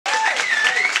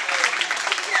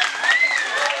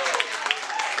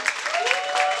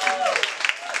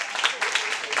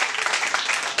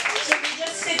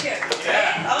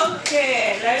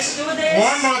Let's do this.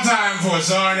 One more time for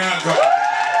Zarna Garg.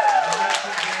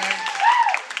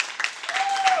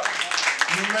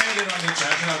 You made it on the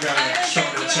chat. I've got to show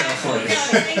the chair for you. No,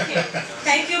 thank you.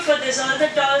 Thank you for this. All the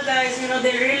tall guys, you know,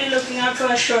 they're really looking out for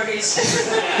us shorties.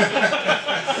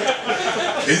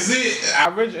 Is the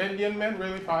average Indian man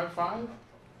really 5'5"?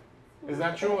 Is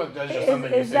that true, or that's just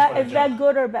something you say for the Is that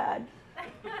good or bad?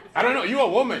 I don't know. You're a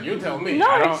woman. You tell me. No,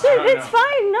 it's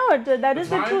fine. No, that is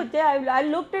the fine? truth. Yeah, I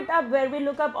looked it up where we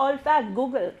look up all facts.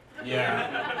 Google.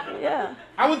 Yeah. Yeah.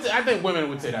 I think women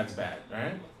would say that's bad,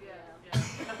 right?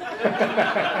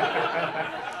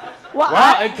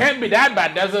 Well, it can't be that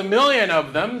bad. There's a million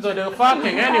of them, so they're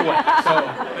fucking anyway. So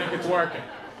I think it's working.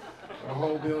 A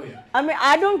whole billion. I mean,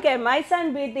 I don't care. My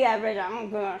son beat the average. I'm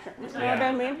gosh. You know what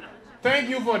I mean? Thank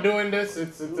you for doing this.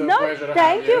 It's a pleasure to have you.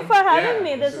 Thank you for having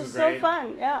me. This is so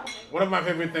fun. Yeah. One of my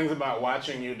favorite things about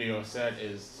watching you do your set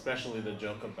is especially the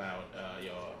joke about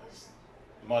your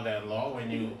mother-in-law.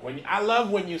 I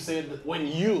love when you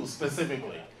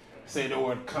specifically say the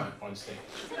word cunt on stage.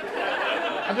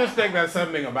 I just think there's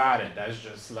something about it that's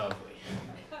just lovely.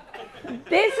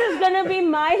 This is gonna be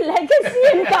my legacy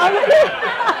in comedy.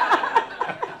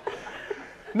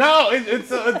 No,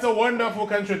 it's a wonderful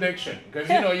contradiction because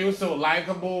you're so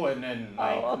likable and then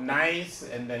nice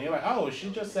and then you're like, oh, she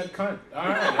just said cunt. All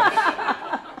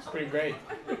right, that's pretty great.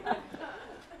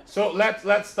 So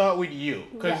let's start with you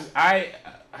because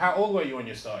how old were you when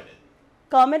you started?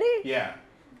 Comedy? Yeah.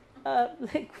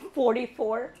 Like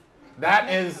 44. That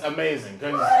is amazing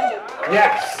because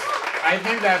yes, I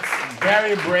think that's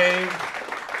very brave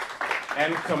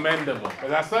and commendable.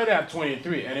 Because I started at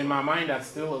 23, and in my mind, that's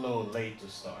still a little late to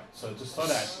start. So to start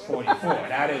at 44,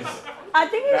 that is. I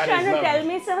think he's trying to tell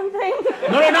me something.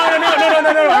 No,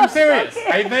 I'm serious.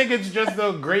 Okay. I think it's just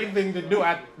a great thing to do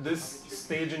at this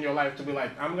stage in your life to be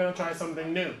like, I'm gonna try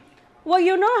something new. Well,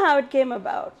 you know how it came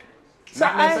about. So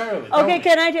Not necessarily.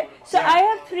 I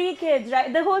have 3 kids,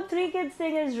 right? The whole 3 kids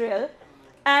thing is real.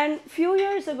 And a few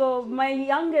years ago, my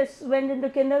youngest went into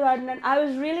kindergarten and I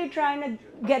was really trying to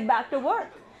get back to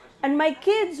work. And my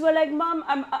kids were like, Mom,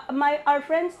 our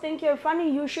friends think you're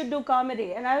funny, you should do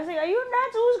comedy. And I was like, are you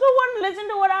nuts? Who's going to want to listen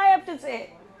to what I have to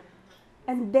say?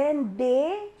 And then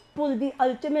they pulled the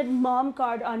ultimate mom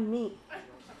card on me.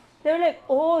 They were like,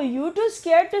 oh, you too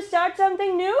scared to start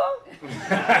something new?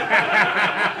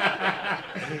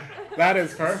 That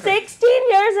is perfect. 16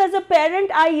 years as a parent,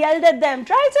 I yelled at them,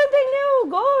 try something new,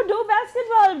 go do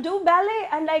basketball, do ballet.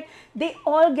 And like, they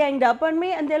all ganged up on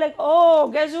me and they're like, oh,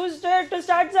 guess who's scared to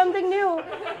start something new?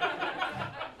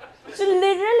 So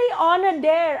literally on a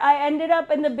dare, I ended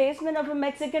up in the basement of a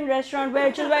Mexican restaurant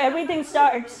which is where everything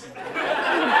starts.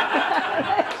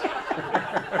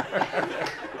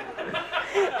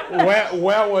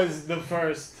 Where was the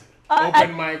first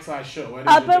open mic / show?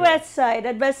 Upper West Side,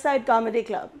 at West Side Comedy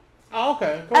Club. Oh,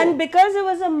 okay, cool. And because it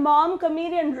was a mom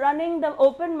comedian running the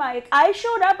open mic, I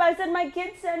showed up, I said, my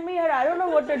kids sent me here, I don't know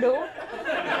what to do.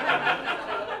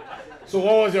 So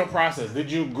what was your process?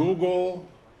 Did you Google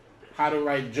how to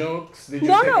write jokes? Did you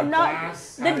take a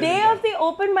class? The day of the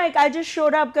open mic, I just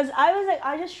showed up because I was like,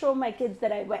 I just showed my kids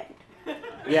that I went.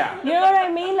 Yeah. You know what I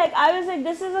mean? Like, I was like,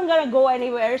 this isn't going to go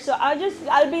anywhere. So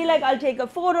I'll be like, I'll take a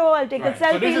photo, I'll take a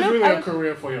selfie. So this is really a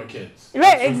career for your kids.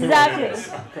 Right, exactly.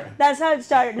 Okay. That's how it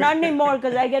started. Not anymore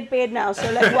because I get paid now.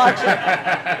 So like, watch it.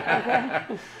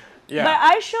 Okay? Yeah. But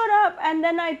I showed up and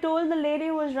then I told the lady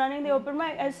who was running the open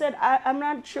mic, I said, I'm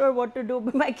not sure what to do,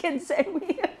 but my kids sent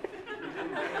me here.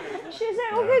 She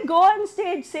said, okay, go on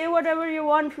stage, say whatever you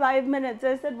want, 5 minutes.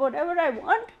 I said, whatever I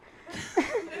want.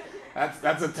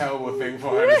 That's a terrible thing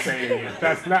for her to say to you.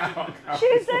 That's not how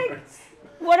she's like,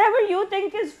 whatever you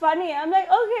think is funny. I'm like,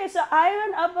 okay. So I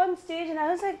went up on stage and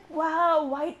I was like, wow,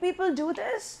 white people do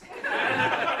this?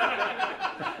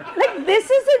 Like, this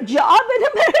is a job in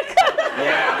America?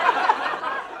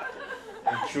 Yeah.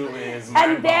 It truly is.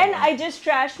 And then I just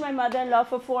trashed my mother-in-law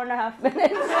for 4.5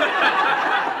 minutes.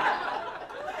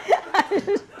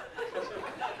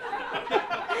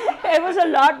 It was a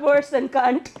lot worse than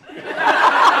cunt.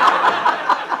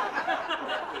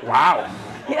 Wow.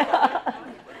 Yeah.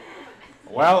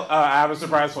 Well, I have a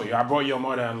surprise for you. I brought your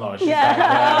mother-in-law. She's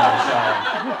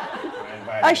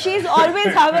she's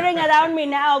always hovering around me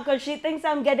now because she thinks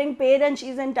I'm getting paid and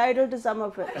she's entitled to some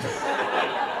of it.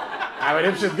 I mean,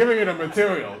 if she's giving you the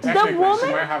material, technically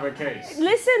she might have a case.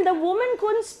 Listen, the woman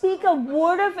couldn't speak a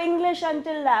word of English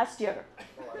until last year.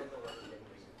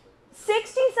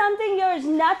 60-something years,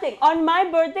 nothing. On my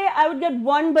birthday, I would get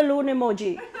 1 balloon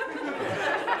emoji.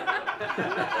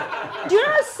 Do you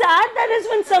know how sad that is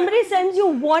when somebody sends you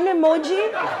 1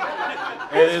 emoji?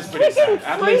 It is pretty sad.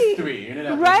 At least 3. You need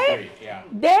at least 3. Yeah. Yeah.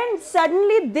 Then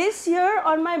suddenly this year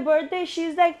on my birthday,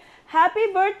 she's like, happy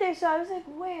birthday. So I was like,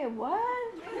 wait,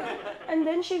 what? And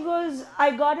then she goes,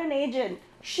 I got an agent.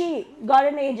 She got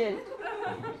an agent.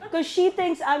 Because she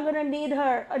thinks I'm going to need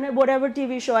her on whatever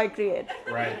TV show I create.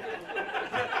 Right.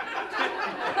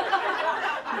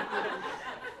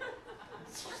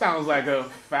 Sounds like a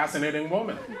fascinating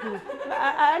woman.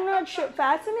 I'm not sure.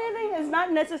 Fascinating is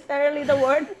not necessarily the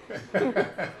word.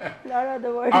 Not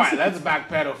other words. All right, let's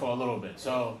backpedal for a little bit.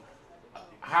 So,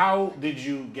 how did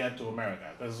you get to America?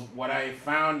 Because what I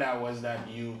found out was that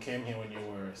you came here when you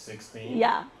were 16.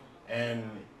 Yeah. And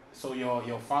so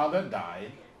your father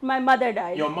died. My mother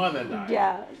died. Your mother died.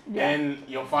 Yeah. And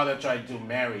your father tried to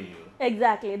marry you.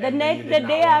 Exactly. The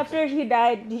day after he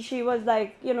died, she was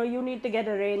like, you know, you need to get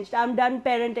arranged. I'm done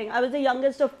parenting. I was the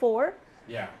youngest of 4.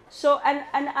 Yeah. So, and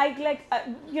I like,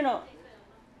 you know,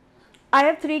 I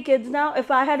have 3 kids now.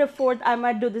 If I had a 4th, I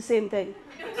might do the same thing.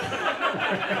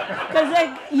 Because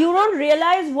like, you don't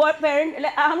realize what like,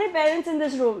 how many parents in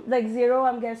this room? Like 0,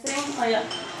 I'm guessing. Oh, yeah.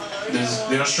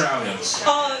 They're Australians.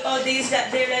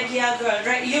 They're like, yeah, girl,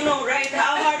 right? You know, right?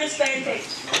 How hard is parenting?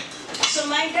 So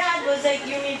my dad was like,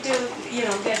 you need to, you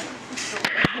know, get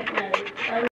married.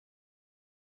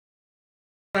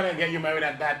 Trying to get you married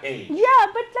at that age. Yeah,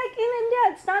 but like in India,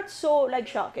 it's not so like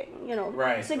shocking, you know.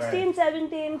 Right. 16,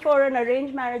 17 for an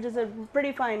arranged marriage is a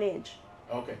pretty fine age.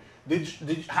 Okay.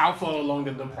 How far along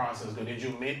did the process go? Did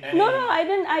you meet any? No, I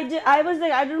didn't. I was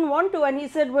like, I didn't want to, and he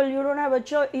said, well, you don't have a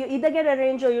choice. You either get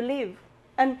arranged or you leave.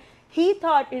 And he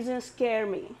thought it's gonna scare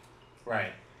me.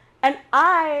 Right. And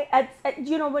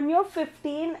you know, when you're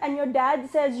 15 and your dad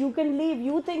says you can leave,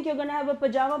 you think you're gonna have a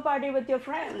pajama party with your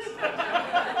friends.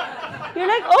 You're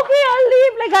like, okay, I'll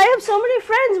leave. Like, I have so many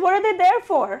friends. What are they there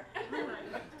for?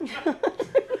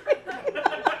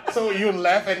 So you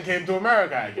left and came to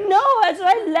America, I guess. No, so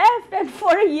I left, and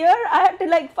for a year I had to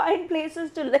like find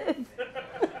places to live.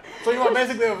 So you were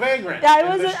basically a vagrant. I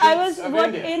was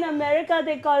what in America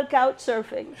they call couch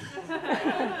surfing.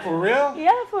 For real?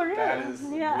 Yeah, for real. That is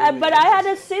yeah, really but I had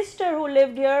a sister who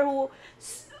lived here who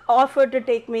offered to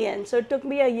take me in. So it took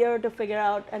me a year to figure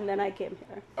out, and then I came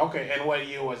here. Okay, and what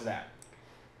year was that?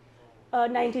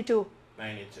 92.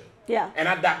 92. Yeah. And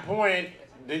at that point,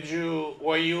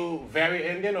 were you very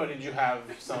Indian or did you have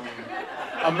some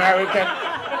American?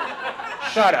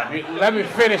 Shut up. Let me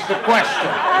finish the question.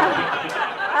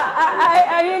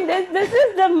 I mean, this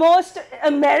is the most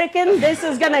American this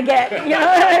is gonna get. You know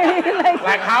what I mean?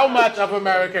 Like how much of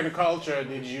American culture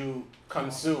did you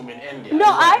consume in India? No,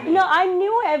 I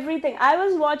knew everything. I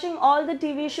was watching all the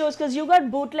TV shows because you got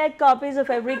bootleg copies of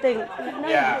everything.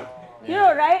 Yeah. You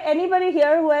know, right? Anybody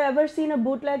here who have ever seen a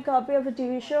bootleg copy of a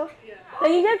TV show? Yeah.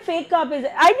 Like you get fake copies.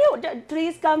 I knew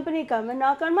Three's Company, come and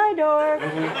knock on my door.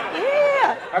 Mm-hmm.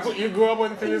 Yeah. That's what you grew up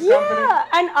with, Three's Company? Yeah,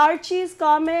 and Archie's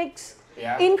comics.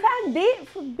 Yeah. In fact,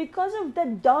 because of the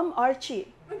dumb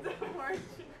Archie.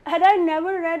 Had I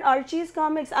never read Archie's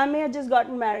comics, I may have just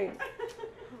gotten married.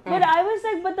 But I was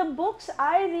like, but the books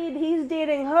I read, he's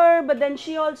dating her, but then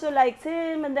she also likes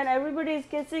him, and then everybody's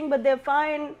kissing, but they're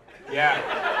fine. Yeah.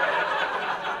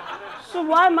 So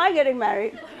why am I getting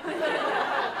married?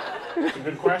 It's a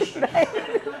good question.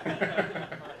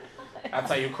 That's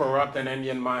how you corrupt an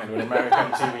Indian mind with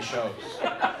American TV shows.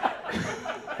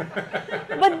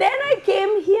 But then I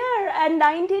came here, and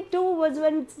 92 was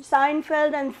when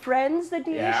Seinfeld and Friends, the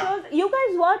TV shows. You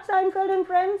guys watch Seinfeld and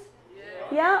Friends?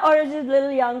 Yeah, or is it a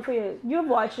little young for you? You've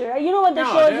watched it, right? You know what the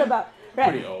show is about, right?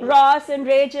 Pretty old. Ross and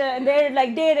Rachel, and they're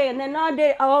like dating, and they're not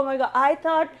dating. Oh my God! I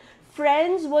thought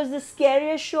Friends was the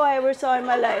scariest show I ever saw in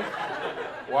my life.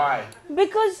 Why?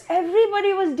 Because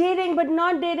everybody was dating, but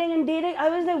not dating and dating. I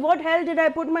was like, what hell did I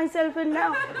put myself in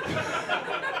now?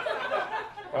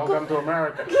 Welcome to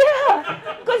America. Yeah,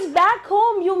 because back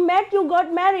home you met, you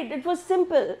got married. It was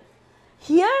simple.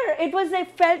 Here, it was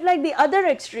like felt like the other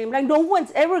extreme, like no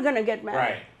one's ever gonna get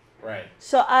married. Right.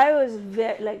 So I was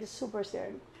like super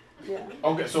scared. Yeah.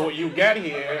 Okay, so you get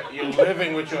here, you're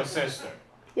living with your sister.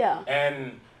 Yeah.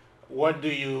 And what's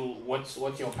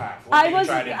your path? What do you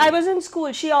try to do? I was in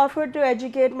school. She offered to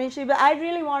educate me. I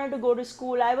really wanted to go to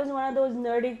school. I was one of those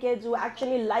nerdy kids who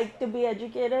actually liked to be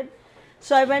educated.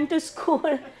 So I went to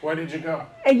school. Where did you go?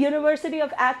 At University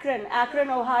of Akron,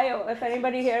 Ohio. If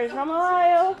anybody here is from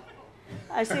Ohio.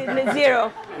 I see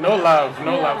 0. No love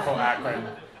for Akron.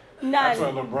 None. That's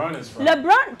where LeBron is from.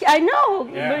 LeBron, I know,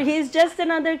 Yeah. but he's just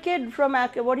another kid from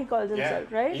Akron. What he calls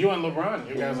himself, right? You and LeBron,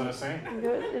 you guys are the same.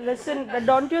 Listen,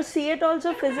 don't you see it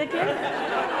also physically?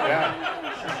 Yeah.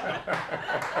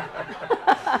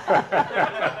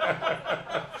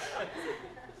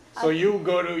 So you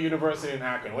go to university in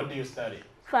Akron. What do you study?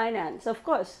 Finance, of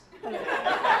course. So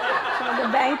the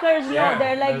bankers know, Yeah,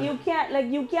 they're like,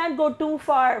 you can't go too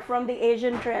far from the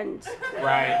Asian trends.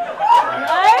 Right.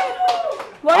 Right?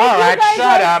 What did All you right, guys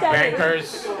shut all up, study?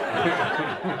 bankers.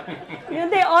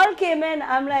 They all came in.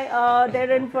 I'm like, oh,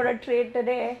 they're in for a treat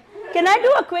today. Can I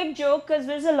do a quick joke? Because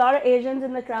there's a lot of Asians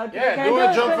in the crowd today. Yeah, Can do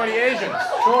I a joke for the Asians.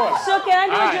 Sure. So can I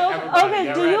do a joke? everybody, Okay,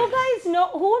 get do ready. you guys know,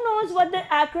 who knows what the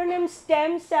acronym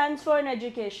STEM stands for in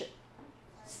education?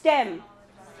 STEM.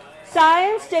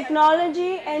 Science,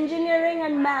 technology, engineering,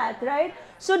 and math, right?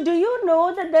 So do you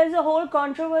know that there's a whole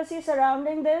controversy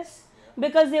surrounding this?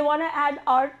 Because they want to add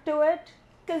art to it?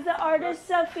 Because the artists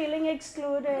are feeling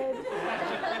excluded.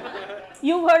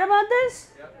 You've heard about this?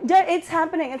 Yeah, it's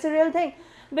happening. It's a real thing.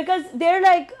 Because they're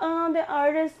like, oh, the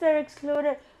artists are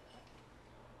excluded.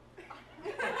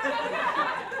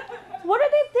 What do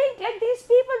they think? Like these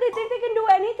people, they think they can do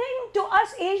anything to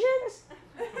us Asians?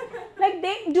 Like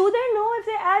do they know if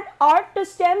they add art to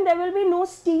STEM, there will be no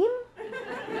steam?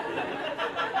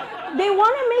 They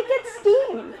want to make it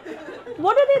steam.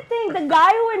 What do they think? The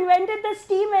guy who invented the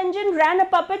steam engine ran a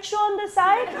puppet show on the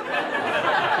side?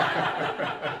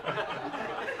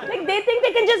 Like they think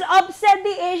they can just upset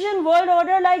the Asian world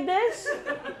order like this?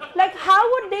 Like how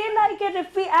would they like it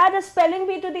if we add a spelling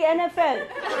bee to the NFL?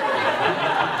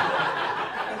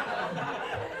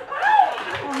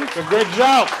 It's a good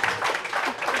joke.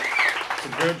 It's a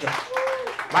good joke.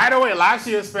 By the way, last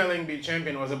year's spelling bee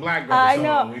champion was a black girl. I so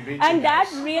know. we beat you And that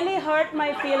guys. really hurt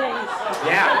my feelings.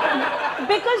 Yeah.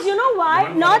 Because you know why?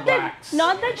 One for Not the that blacks.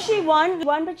 not that she won,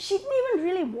 but she didn't even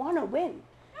really want to win.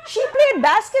 She played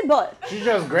basketball. She's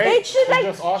just great. She's She's like,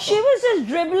 just awesome. she was just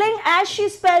dribbling as she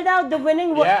spelled out the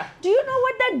winning word. Yeah. Do you know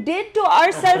what that did to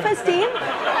our self-esteem?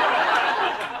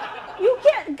 You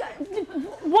can't.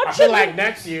 What I should feel like we-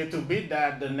 next year, to beat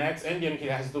that, the next Indian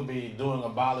kid has to be doing a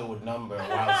Bollywood number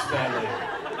while spelling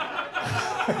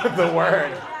the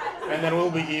word. And then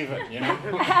we'll be even, you know?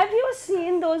 Have you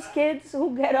seen those kids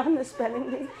who get on the spelling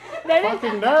bee?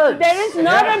 Fucking nerds. There is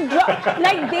not Yeah. a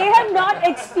like they have not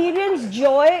experienced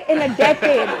joy in a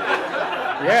decade.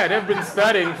 Yeah, they've been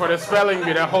studying for the spelling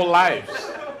bee their whole lives.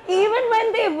 Even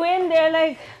when they win, they're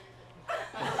like,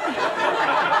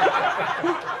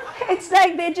 it's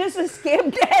like they just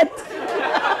escaped death.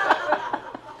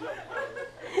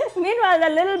 Meanwhile, the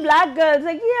little black girl's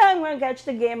like, yeah, I'm going to catch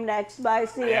the game next. Bye,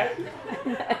 see ya.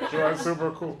 She was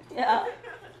super cool. Yeah.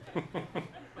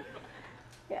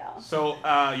 Yeah. So,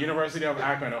 University of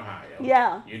Akron, Ohio.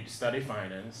 Yeah. You study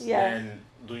finance. Yes. And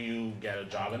do you get a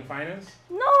job in finance?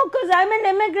 No, because I'm an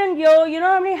immigrant, yo. You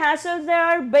know how many hassles there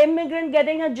are? Immigrant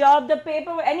getting a job, the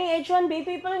paper. Any H-1B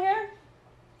people here?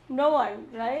 No one,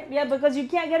 right? Yeah, because you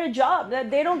can't get a job.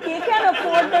 They can't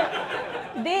afford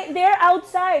the. They're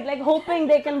outside, like hoping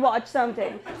they can watch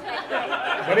something.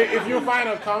 But if you find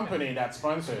a company that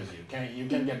sponsors you, you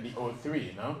can get the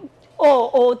O3, no?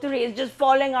 Oh, 03 is just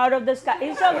falling out of the sky.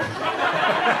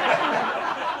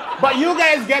 But you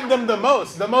guys get them the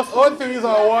most. The most O3s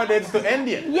are awarded to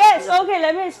Indians. Yes, okay,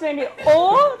 let me explain to you.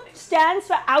 O stands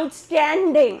for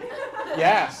outstanding.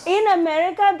 Yes. In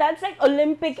America, that's like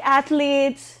Olympic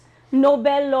athletes,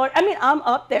 Nobel laureate. I mean, I'm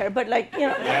up there, but like,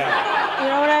 Yeah. you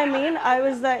know what I mean? I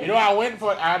was like, You know,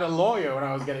 I had a lawyer when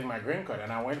I was getting my green card,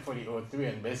 and I went for the O3,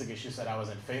 and basically she said I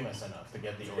wasn't famous enough to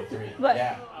get the O3. but,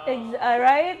 Yeah.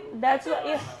 right? That's what,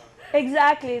 yeah,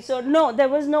 exactly. So, no, there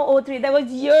was no O3. There was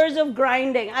years of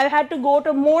grinding. I had to go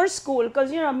to more school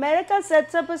because, America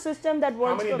sets up a system that How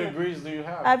works many for me. degrees do you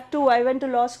have? I have 2. I went to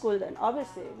law school then,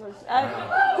 obviously.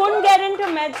 I couldn't get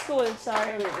into med school,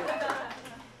 sorry.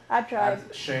 I tried.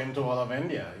 That's shame to all of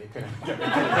India. You couldn't get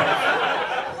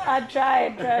I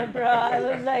tried, bro. I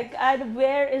was like,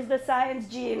 where is the science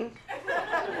gene?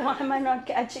 Why am I not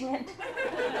catching it?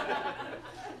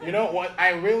 You know what? I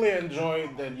really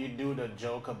enjoyed that you do the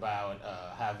joke about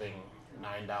having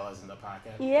 $9 in the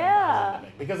pocket. Yeah.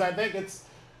 Because I think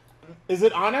is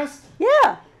it honest?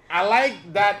 Yeah. I like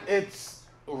that it's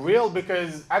real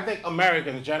because I think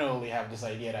Americans generally have this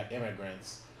idea that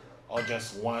immigrants are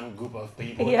just one group of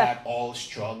people Yeah. that all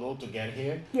struggle to get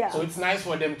here. Yeah. So it's nice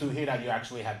for them to hear that you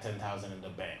actually had 10,000 in the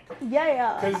bank.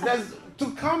 Yeah. Because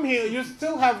to come here, you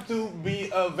still have to be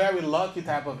a very lucky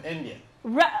type of Indian.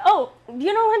 Oh,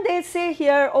 you know when they say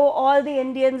here, oh, all the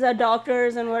Indians are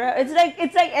doctors and whatever.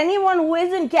 It's like anyone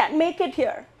who can't make it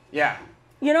here. Yeah.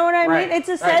 You know what I Right. mean? It's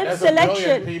a Right. There's a self-selection.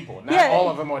 billion people. Not all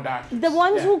of them are doctors. The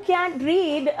ones Yeah. who can't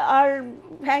read are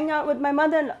hanging out with my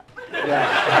mother-in-law. Yeah.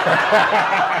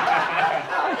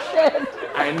 Oh shit.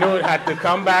 I knew it had to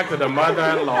come back to the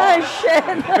mother-in-law. Oh shit.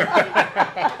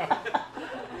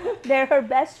 They're her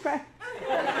best friend.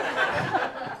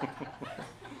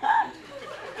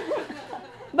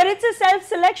 But it's a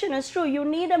self-selection. It's true. You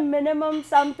need a minimum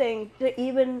something to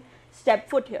even step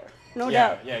foot here. No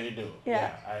doubt. Yeah, you do.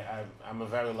 Yeah. I'm a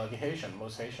very lucky Haitian.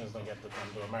 Most Haitians don't get to come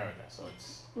to America, so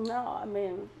it's. No, I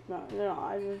mean, no,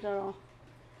 I just don't know.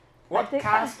 What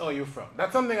caste are you from?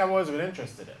 That's something I've always been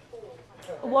interested in.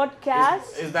 What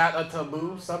caste? Is that a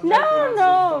taboo subject?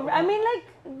 No. I mean, like,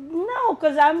 no,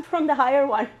 because I'm from the higher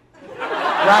one.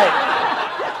 Right.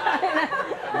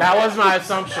 That was my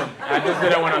assumption. I just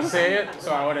didn't want to say it,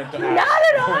 so I wanted to ask. Not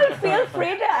at all. Feel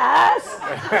free to ask,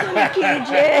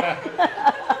 TJ.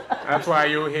 That's why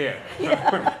you're here.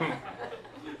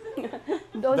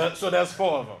 So there's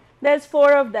 4 of them. There's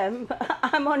 4 of them.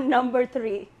 I'm on number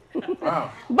 3.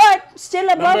 Wow. But still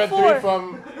above Number 3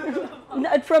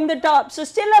 4. From the top. So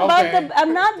still above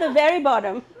I'm not the very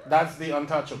bottom. That's the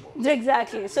untouchable.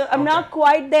 Exactly. So I'm not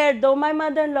quite there, though my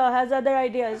mother-in-law has other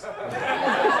ideas.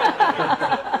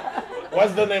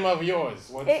 What's the name of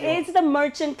yours? It's the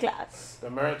merchant class. The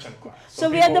merchant class. So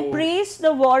we are the priests,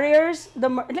 the warriors,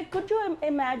 could you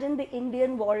imagine the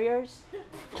Indian warriors?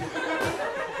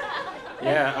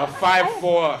 Yeah, a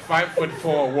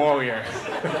 5'4" warrior.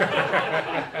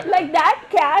 Like that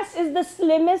caste is the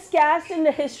slimmest caste in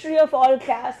the history of all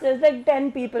castes. There's like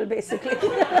 10 people basically.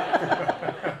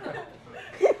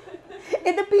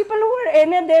 And the people who are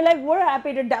in it, they're like, we're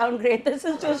happy to downgrade. This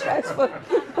is too stressful.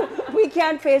 We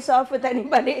can't face off with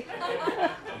anybody.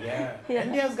 Yeah.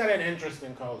 India's got an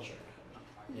interesting culture.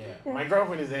 Yeah. My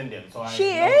girlfriend is Indian, so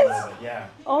She is? Yeah.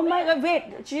 Oh my God, wait.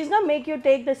 She's going to make you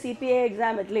take the CPA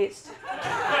exam at least.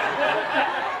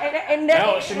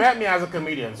 No, she met me as a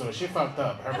comedian, so she fucked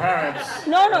up. Her parents...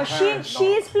 No,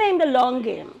 she's playing the long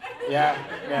game. Yeah,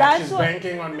 That's she's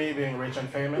banking on me being rich and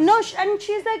famous. No, and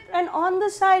she's like, and on the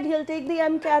side, he'll take the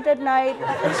MCAT at night.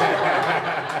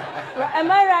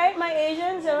 Am I right, my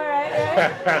Asians? Am I right?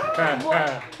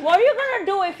 What are you gonna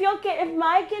do if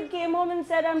my kid came home and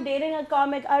said, I'm dating a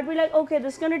comic? I'd be like, okay,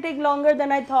 this is gonna take longer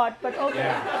than I thought, but okay.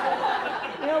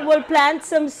 Yeah. We'll plant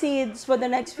some seeds for the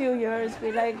next few years.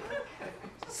 Be like,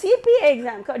 CPA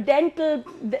exam,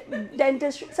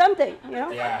 dentistry, something,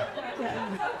 Yeah.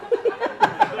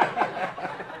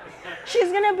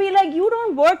 She's gonna be like, you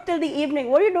don't work till the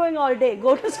evening. What are you doing all day?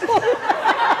 Go to school.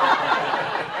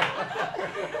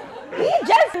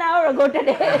 Just an hour ago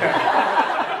today.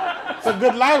 It's a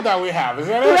good life that we have,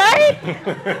 isn't it? Right?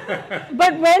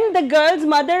 But when the girl's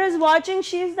mother is watching,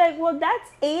 she's like, well,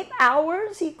 that's 8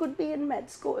 hours. He could be in med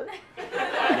school.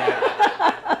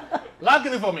 Yeah.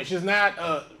 Luckily for me, she's not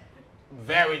a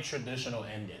very traditional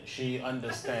Indian. She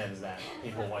understands that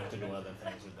people want to do other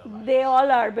things with their life. They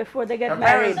all are before they get Her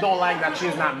married. parents don't like that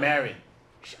she's not married.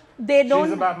 They don't.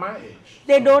 She's about my age.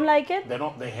 They don't like it?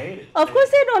 They hate it. Of course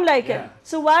they don't like it.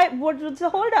 So what's the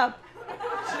hold up?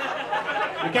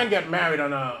 You can't get married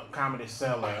on a comedy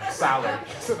salary.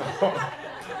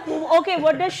 Okay,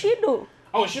 what does she do?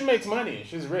 Oh, she makes money.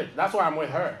 She's rich. That's why I'm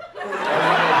with her.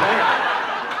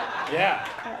 Yeah.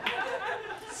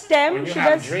 STEM. When you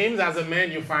have dreams as a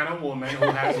man, you find a woman who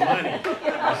has money. This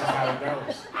is how it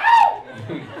goes.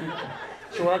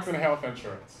 She works in health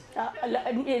insurance.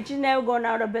 She's never gone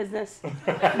out of business.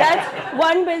 That's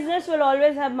one business will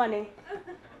always have money.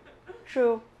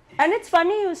 True. And it's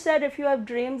funny you said if you have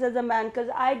dreams as a man, because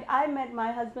I met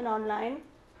my husband online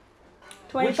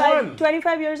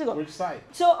 25 years ago. Which site?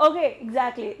 So, okay,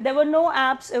 exactly. There were no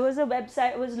apps. It was a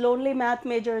website. It was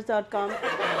lonelymathmajors.com.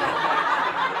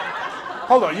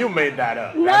 Hold on, you made that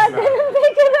up. No, I didn't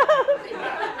make it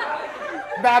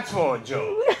up. That's for a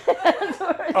joke.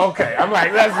 Okay, I'm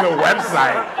like, that's the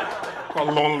website for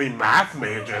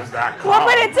lonelymathmajors.com. Well,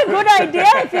 but it's a good idea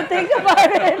if you think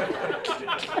about it.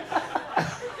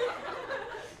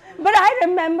 But I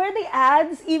remember the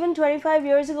ads even 25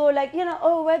 years ago, like,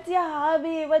 oh, what's your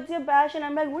hobby? What's your passion?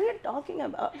 I'm like, what are you talking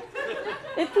about?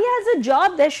 If he has a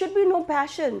job, there should be no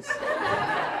passions.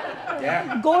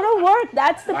 Yeah. Go to work.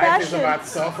 That's the passion. Life is about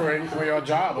suffering for your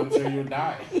job until you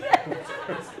die. Yes.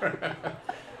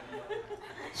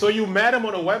 So you met him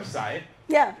on a website.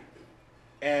 Yeah.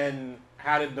 And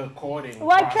how did the courting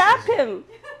Well, I process trapped go? him.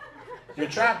 You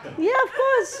trapped him? Yeah, of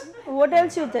course. What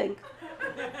else you think?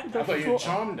 I thought you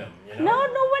charmed him. No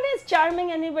one is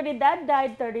charming anybody. That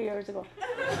died 30 years ago.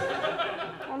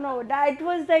 Oh no, that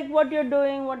was like what you're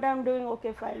doing, what I'm doing.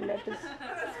 Okay, fine, that is.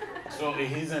 So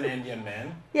he's an Indian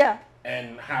man. Yeah.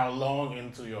 And how long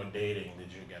into your dating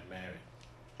did you get married?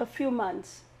 A few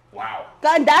months. Wow.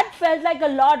 God, that felt like a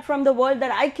lot from the world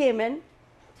that I came in.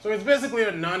 So it's basically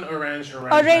a non-arranged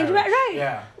arrangement, marriage. right?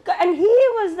 Yeah. And he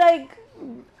was like,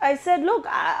 I said, look,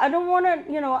 I don't want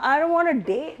to, I don't want to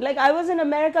date. Like, I was in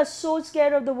America so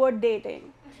scared of the word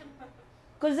dating.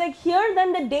 Because like here,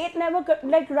 then the date never,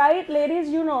 like, right, ladies,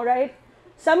 you know, right?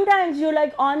 Sometimes you're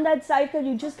like on that cycle,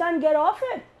 you just can't get off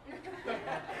it.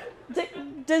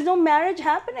 There's no marriage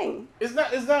happening.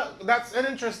 That's an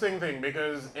interesting thing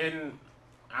because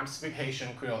I'm speak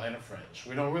Haitian, Creole, and French.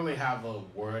 We don't really have a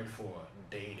word for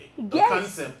dating. The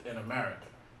concept in America.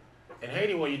 In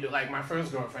Haiti, what you do, like my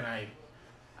first girlfriend, I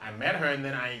met her and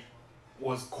then I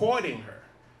was courting her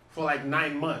for like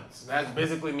 9 months. That's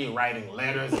basically me writing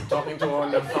letters and talking to her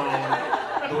on the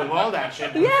phone, doing all that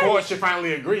shit before she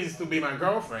finally agrees to be my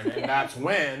girlfriend. And that's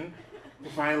when you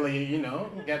finally, you know,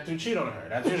 get to cheat on her.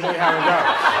 That's usually how it goes.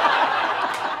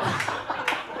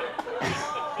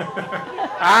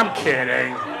 I'm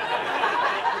kidding.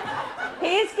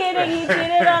 He's kidding. He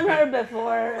cheated on her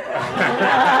before.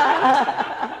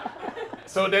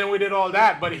 So then we did all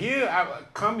that. But here, I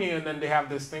come here and then they have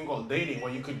this thing called dating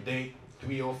where you could date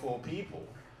 3 or 4 people.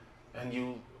 And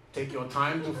you take your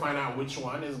time to find out which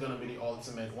one is going to be the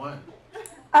ultimate one.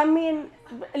 I mean,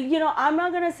 you know, I'm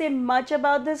not going to say much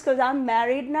about this because I'm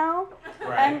married now.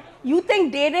 Right. And you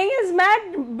think dating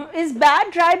is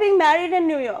bad? Try being married in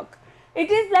New York. It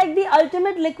is like the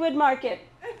ultimate liquid market.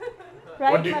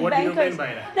 Right? What do you mean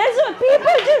by that? There's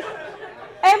people just,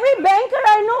 every banker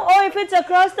I know, oh, if it's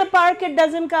across the park, it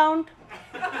doesn't count.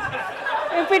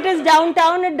 If it is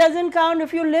downtown, it doesn't count.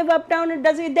 If you live uptown, it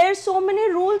doesn't. There's so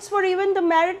many rules for even the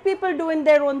married people doing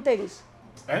their own things.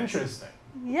 Interesting.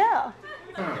 Yeah.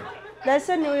 Huh. That's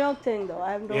a New York thing, though.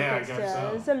 I've noticed. Yeah, I guess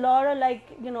so. There's a lot of, like,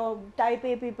 you know, type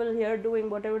A people here doing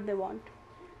whatever they want.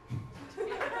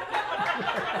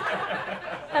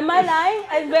 Am I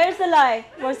lying? Where's the lie?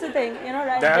 What's the thing? You know,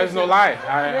 right? There is no lie.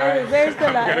 Where's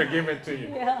the lie? I'm going to give it to you.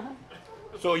 Yeah.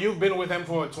 So you've been with him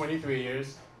for 23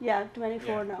 years? Yeah,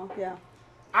 24 now, yeah.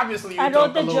 Obviously, I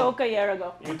wrote the joke a year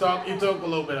ago. You talk a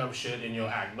little bit of shit in your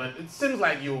act, but it seems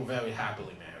like you're very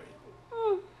happily married.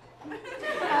 I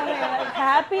mean, like,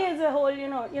 happy is a whole, you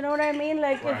know what I mean?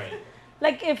 Like,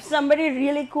 Right. if somebody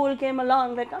really cool came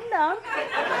along, like, I'm down.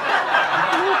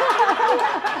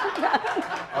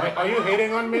 Are you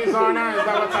hating on me, Zarna? Is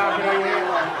that what's happening here?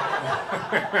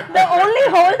 The only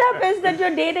hold-up is that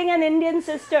you're dating an Indian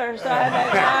sister. So I'm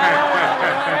like, I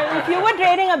don't know. If you were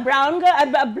dating a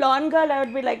blonde girl, I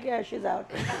would be like, yeah, she's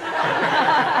out.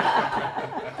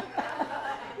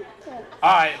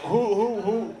 All right,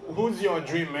 who's your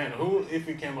dream man? Who, if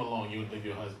you came along, you would leave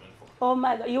your husband for? Oh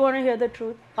my God, you want to hear the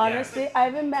truth? Honestly, Yes.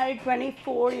 I've been married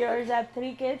 24 years, I have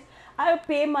 3 kids. I would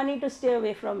pay money to stay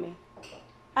away from me.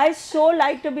 I so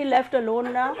like to be left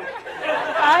alone now.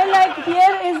 I like,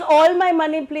 here is all my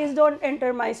money, please don't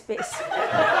enter my space.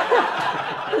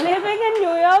 Living in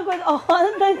New York with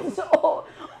all this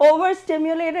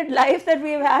overstimulated life that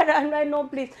we've had, I'm like, no,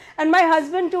 please. And my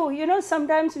husband too, you know,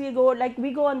 sometimes we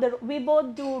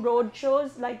both do road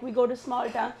shows, like we go to small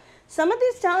towns. Some of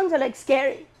these towns are like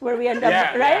scary where we end up,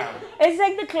 right? Yeah. It's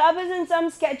like the club is in some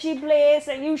sketchy place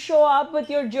and you show up with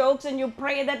your jokes and you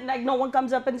pray that like no one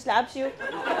comes up and slaps you.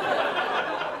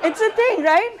 It's a thing,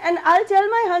 right? And I'll tell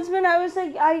my husband, I was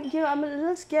like, I'm a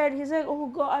little scared. He's like, oh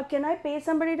God, can I pay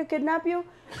somebody to kidnap you?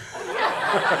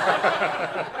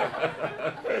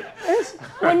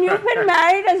 When you've been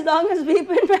married, as long as we've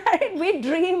been married, we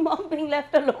dream of being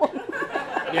left alone.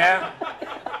 Yeah.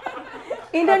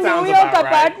 In a New York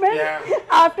apartment,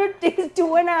 after these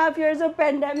 2.5 years of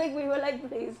pandemic, we were like,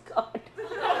 please God.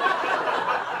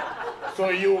 So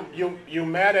you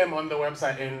met him on the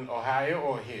website in Ohio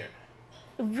or here?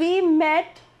 We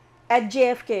met at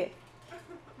JFK.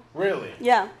 Really?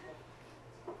 Yeah.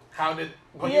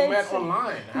 You met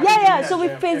online? So we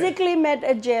physically met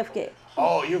at JFK.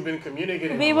 Oh, you've been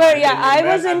communicating. We were, I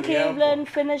was in Cleveland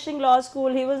finishing law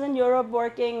school. He was in Europe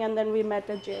working, and then we met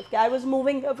at JFK. I was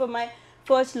moving here for my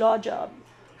first law job.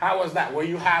 How was that? Were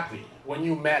you happy when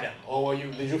you met him, or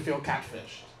did you feel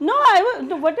catfished? No,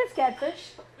 what is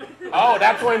catfish? Oh,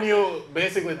 that's when you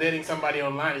basically dating somebody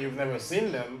online and you've never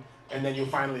seen them, and then you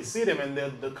finally see them, and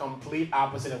they're the complete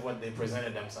opposite of what they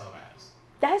presented themselves as.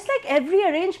 That's like every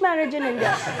arranged marriage in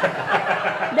India.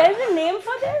 There's a name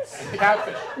for this?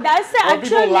 Catfish. That's the actual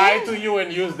people name. lie to you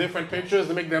and use different pictures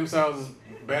to make themselves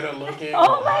better looking.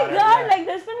 Oh my God, like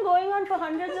this been going on for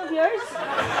hundreds of years.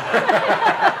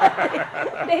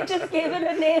 They just gave it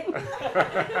a name.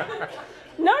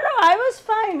 No, I was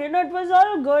fine. You know, it was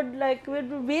all good. Like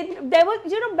there was,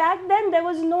 you know, back then there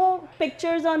was no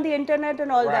pictures on the internet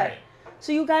and all that.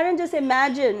 So you can't just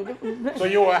imagine. So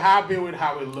you were happy with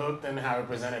how it looked and how it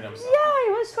presented himself? Yeah,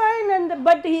 it was fine.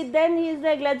 But he's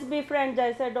like, let's be friends.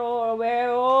 I said, He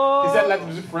said, let's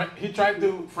be friends. He tried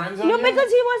to friends on you? No, because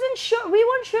he wasn't sure. We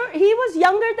weren't sure. He was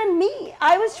younger than me.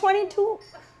 I was 22.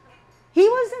 He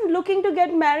wasn't looking to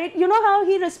get married. You know how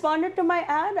he responded to my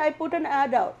ad? I put an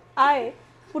ad out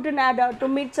to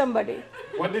meet somebody.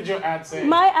 What did your ad say?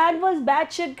 My ad was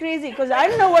batshit crazy because I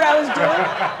didn't know what I was doing.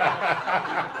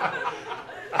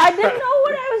 I didn't know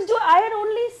what I was doing. I had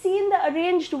only seen the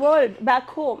arranged world back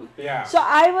home. Yeah. So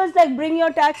I was like, bring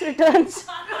your tax returns.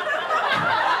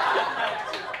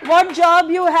 What job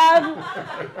you have?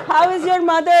 How is your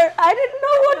mother? I didn't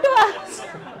know what to ask.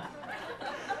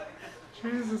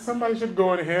 Jesus, somebody should go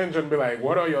on Hinge and be like,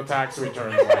 what are your tax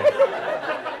returns like?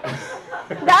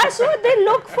 That's what they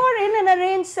look for in an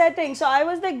arranged setting. So I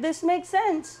was like, this makes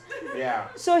sense. Yeah.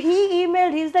 So he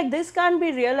emailed, he's like, this can't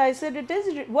be real. I said, it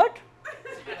is what?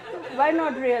 Why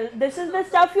not real? This is the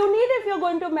stuff you need if you're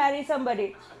going to marry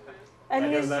somebody. And I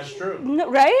guess that's true. No,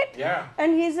 right? Yeah.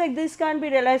 And he's like, this can't be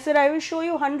real. I said, I will show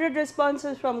you 100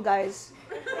 responses from guys.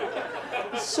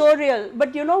 So real.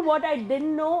 But you know what I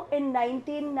didn't know in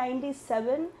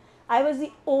 1997? I was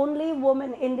the only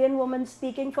woman, Indian woman,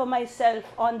 speaking for myself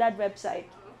on that website.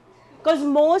 Because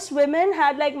most women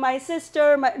had like my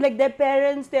sister, like their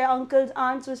parents, their uncles,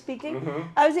 aunts were speaking.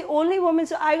 I was the only woman,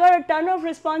 so I got a ton of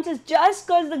responses just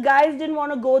because the guys didn't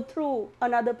want to go through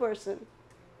another person.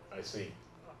 I see.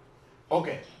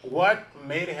 Okay, what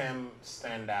made him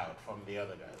stand out from the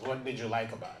other guys? What did you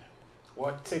like about him?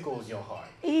 What tickles your heart?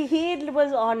 He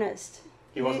was honest.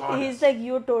 He was honest. He's like,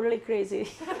 you're totally crazy.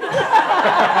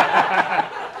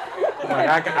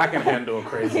 Like, I can handle a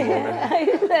crazy woman.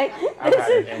 He's like, I've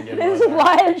had an Indian this is mother.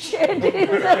 wild shit. He's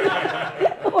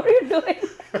like, what are you doing?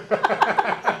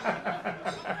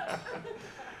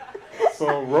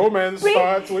 So romance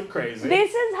starts with crazy.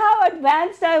 This is how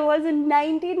advanced I was in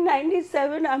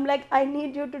 1997. I'm like, I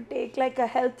need you to take like a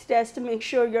health test to make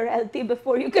sure you're healthy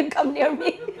before you can come near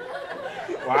me.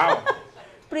 Wow.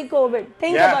 Pre-COVID.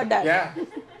 Think about that. Yeah.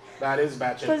 That is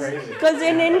batshit crazy. Because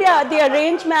in India, the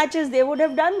arranged matches, they would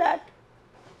have done that.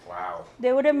 Wow.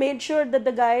 They would have made sure that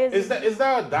the guy is... Is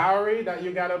there a dowry that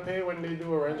you gotta pay when they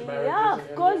do arranged marriages? Yeah, in of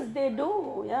India? course they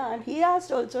do. Yeah, and he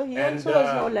asked also. He And also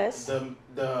was no less.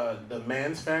 the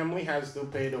man's family has to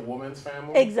pay the woman's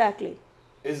family? Exactly.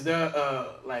 Is there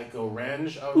like a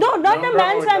range of No, not the number,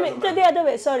 man's or it family. doesn't So matter? the other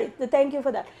way. Sorry. Thank you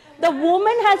for that. The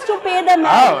woman has to pay the man.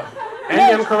 Oh,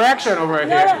 Indian correction over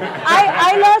No, here. no,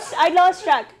 I lost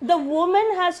track. The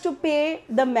woman has to pay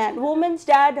the man. Woman's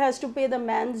dad has to pay the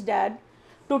man's dad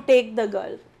to take the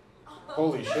girl.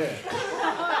 Holy shit.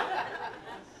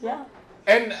 Yeah.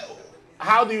 And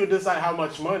how do you decide how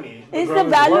much money It's girl the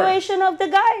is worth? valuation of the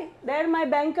guy. They're my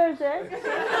bankers there.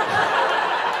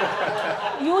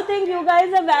 You think you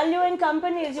guys are valuing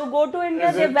companies. You go to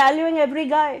India, they're valuing every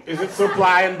guy. Is it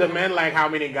supply and demand, like how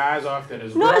many guys are after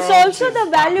this No, girl? it's also She's the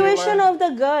valuation popular? of the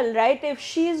girl, right? If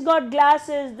she's got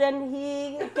glasses, then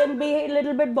he can be a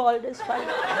little bit bald. It's fine.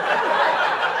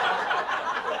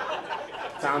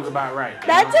 Sounds about right.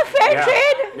 That's a fair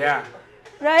trade, Yeah.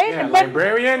 right? Yeah, But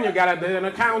librarian, you gotta be an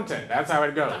accountant. That's how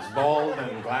it goes. Bald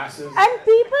and glasses. and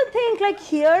people think like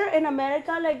here in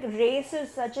America, like race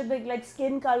is such a big, like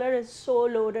skin color is so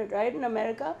loaded, right? In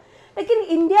America, like in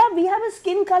India, we have a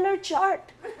skin color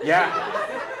chart Yeah.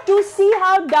 to see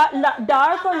how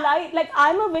dark or light. Like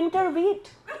I'm a winter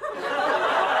wheat.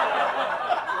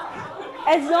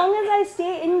 As long as I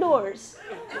stay indoors.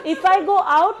 If I go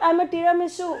out, I'm a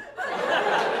tiramisu.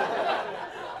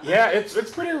 Yeah, it's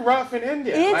pretty rough in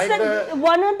India. It's like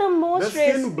one of the the most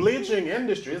skin bleaching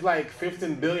industry is like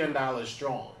 $15 billion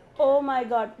strong. Oh my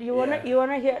God! You wanna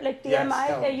hear like Yes, TMI?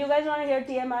 tell me. You guys wanna hear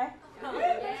TMI?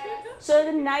 So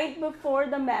the night before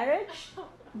the marriage,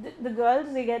 the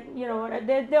girls they get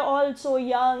they're all so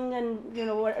young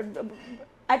and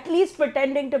at least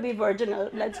pretending to be virginal.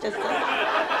 Let's just say.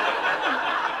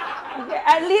 Okay,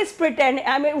 at least pretending.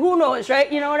 I mean, who knows,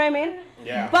 right? You know what I mean?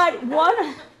 Yeah. But one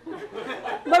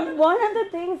of the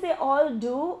things they all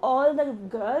do, all the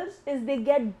girls, is they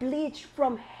get bleached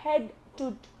from head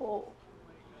to toe.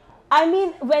 I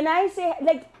mean, when I say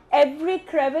like every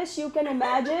crevice you can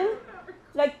imagine,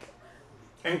 like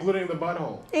Including the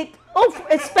butthole.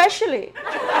 especially.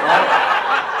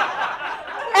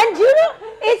 And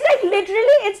it's like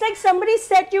literally, it's like somebody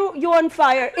set you on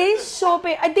fire. It is so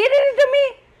painful. They did it to me.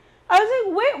 I was like,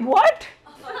 wait, what?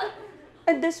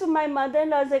 And this was my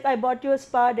mother-in-law. Was like, I bought you a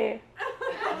spa day.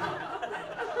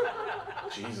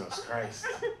 Jesus Christ.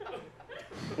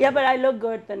 Yeah, but I look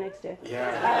good the next day.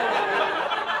 Yeah.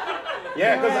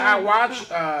 Yeah, because I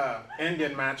watch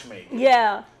Indian matchmaking.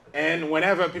 Yeah. And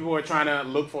whenever people were trying to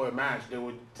look for a match, they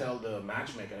would tell the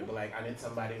matchmaker, they'd be like, I need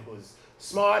somebody who's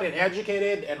smart and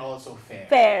educated and also fair.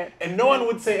 Fair. And no one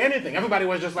would say anything. Everybody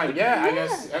was just like, yeah, I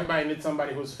guess everybody needs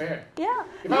somebody who's fair. Yeah.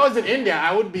 If I was in India,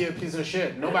 I would be a piece of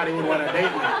shit. Nobody would want to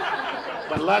date me.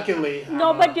 But luckily,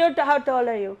 No, but how tall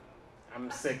are you? I'm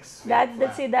 6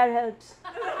 feet. See, that helps.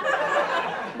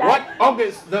 What?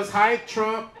 Okay, does height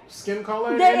trump skin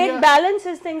color in India? It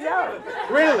balances things out.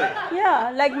 Really?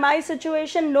 Yeah, like my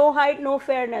situation, no height, no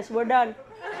fairness. We're done.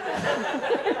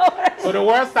 So the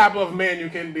worst type of man you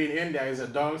can be in India is a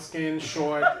dark-skinned,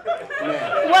 short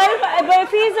man. Well, but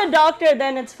if he's a doctor,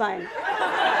 then it's fine.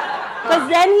 Because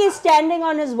then he's standing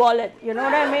on his wallet. You know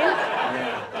what I mean?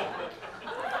 Yeah.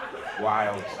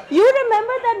 Wild. You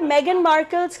remember that Meghan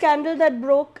Markle scandal that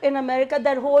broke in America?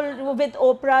 That whole with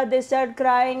Oprah, they started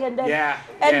crying and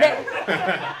then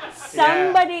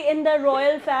somebody in the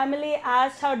royal family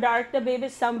asked how dark the baby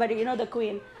is. Somebody, you know, the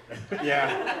queen.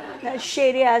 Yeah. That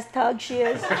shady ass thug she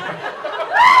is.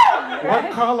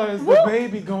 What color is the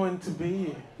baby going to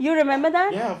be? You remember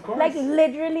that? Yeah, of course. Like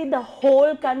literally the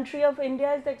whole country of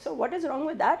India is like, so what is wrong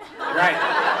with that? Right.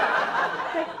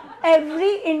 Like,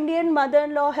 every Indian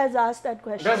mother-in-law has asked that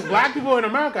question. Because black people in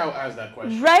America ask that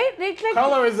question. Right? It's like,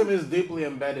 colorism is deeply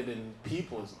embedded in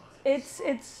people's minds.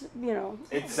 It's you know.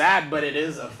 It's sad, but it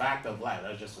is a fact of life.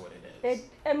 That's just what it is.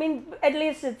 I mean, at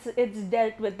least it's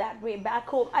dealt with that way back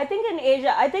home. I think in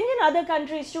Asia, I think in other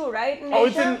countries too, right? In Asia?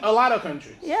 It's in a lot of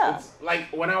countries. Yeah. It's like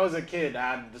when I was a kid,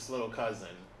 I had this little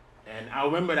cousin, and I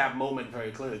remember that moment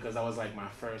very clearly because that was like my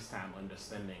first time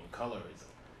understanding colorism.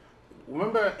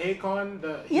 Remember Akon?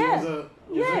 He was a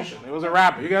musician. He was a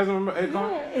rapper. You guys remember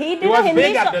Akon? Yeah. He was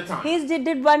big at the time. He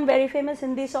did one very famous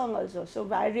Hindi song also, so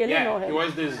I really know him. He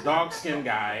was this dark-skinned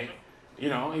guy. You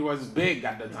know, he was big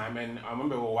at the time, and I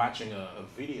remember we were watching a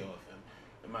video of him,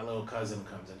 and my little cousin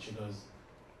comes and she goes,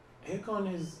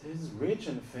 Akon is rich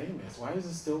and famous. Why is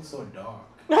it still so dark?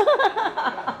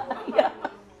 Yeah.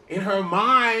 In her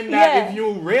mind, that if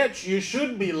you're rich, you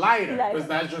should be lighter, because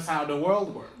that's just how the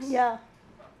world works. Yeah.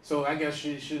 So I guess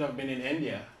she should have been in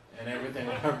India, and everything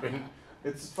would have been.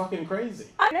 It's fucking crazy.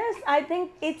 I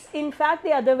think it's in fact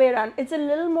the other way around. It's a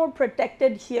little more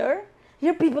protected here.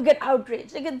 Here people get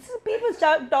outraged. Like people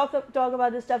talk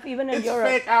about this stuff even in Europe.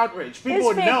 It's fake outrage.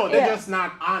 People know. They're yeah. just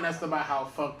not honest about how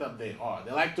fucked up they are.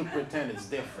 They like to pretend it's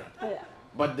different. Yeah.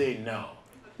 But they know.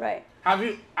 Right.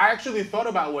 I actually thought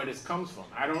about where this comes from.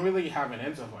 I don't really have an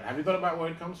answer for it. Have you thought about where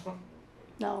it comes from?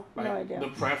 No, Like no idea. the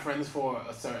preference for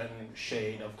a certain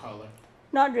shade of color?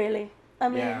 Not really. I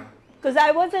mean, because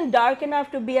I wasn't dark enough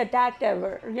to be attacked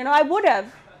ever. You know, I would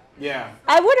have. Yeah.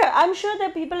 I would have. I'm sure there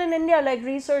are people in India like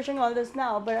researching all this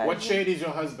now. But what shade is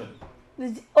your husband?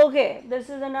 Okay, this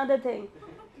is another thing.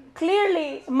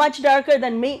 Clearly much darker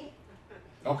than me.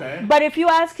 Okay. But if you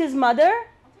ask his mother,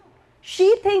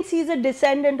 she thinks he's a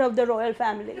descendant of the royal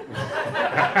family.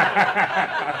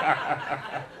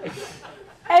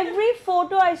 Every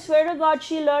photo, I swear to God,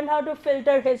 she learned how to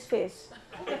filter his face.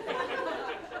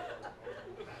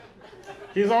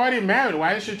 He's already married.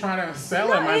 Why is she trying to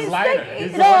sell him as it's lighter? like-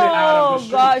 He's already out of the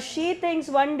streets. Oh gosh, she thinks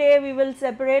one day we will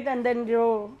separate and then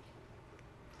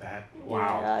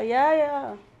Wow.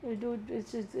 Yeah. Dude, it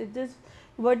just,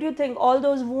 what do you think? All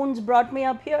those wounds brought me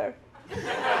up here.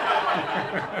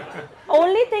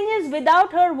 Only thing is,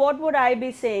 without her, what would I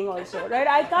be saying also, right?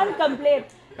 I can't complain.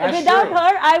 That's Without true.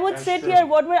 her, I would That's sit true. here,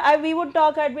 we would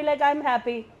talk, I'd be like, I'm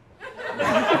happy.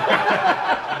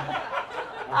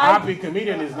 A happy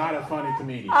comedian is not a funny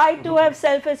comedian. I too have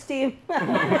self-esteem.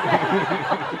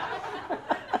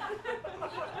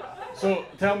 So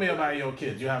tell me about your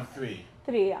kids. You have 3.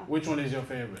 3, yeah. Which one is your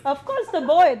favorite? Of course, the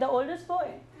boy, the oldest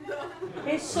boy.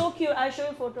 He's so cute. I'll show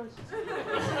you photos.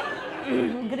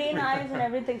 Green eyes and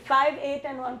everything. 5, 8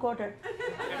 and 1/4.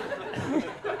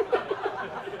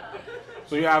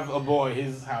 So you have a boy.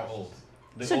 He's how old?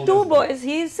 The So oldest 2 boys.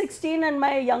 He's 16 and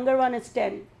my younger one is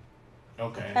 10.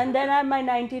 Okay. And then I have my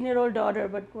 19-year-old daughter,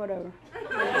 but whatever.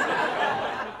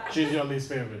 She's your least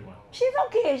favorite one. She's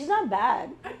okay. She's not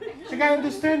bad. She got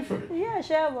into Stanford. Yeah,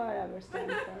 sure, whatever.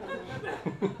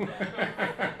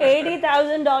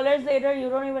 $80,000 later, you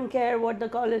don't even care what the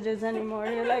college is anymore.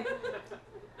 You're like,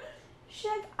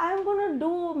 shit, I'm gonna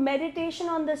do meditation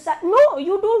on the side. No,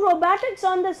 you do robotics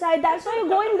on the side. That's why you're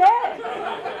going there.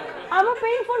 I'm not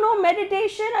paying for no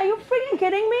meditation. Are you freaking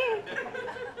kidding me?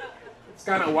 It's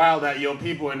kind of wild that your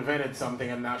people invented something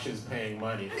and now she's paying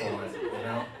money for it, you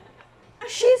know?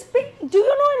 Do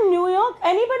you know in New York,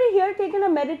 anybody here taken a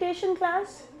meditation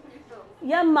class?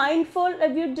 Yeah, mindful.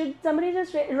 Somebody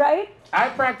just, right? I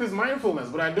practice mindfulness,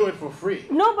 but I do it for free.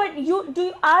 No, but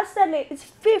you ask that lady, it's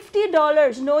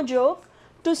 $50, no joke,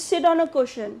 to sit on a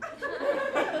cushion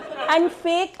and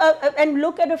and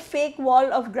look at a fake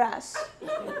wall of grass.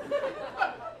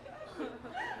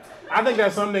 I think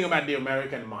there's something about the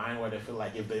American mind where they feel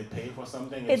like if they pay for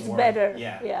something, it's worth better.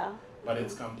 Yeah. Yeah. but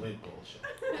it's complete bullshit.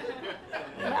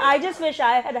 I just wish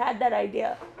I had had that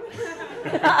idea.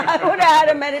 I would have had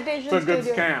a meditation It's a good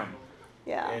studio. scam.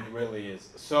 Yeah. It really is.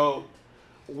 So,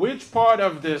 which part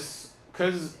of this,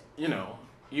 because, you know,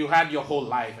 you had your whole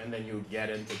life and then you get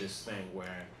into this thing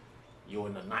where you're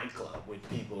in a nightclub with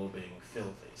people being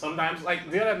filthy. Sometimes,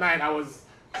 like the other night, I was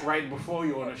right before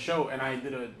you on a show and I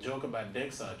did a joke about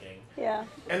dick sucking. Yeah.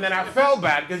 And then I felt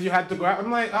bad because you had to go out. I'm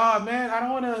like, oh man, I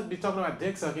don't want to be talking about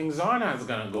dick sucking. Zarna's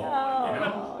going to go on, you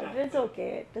know? No, it is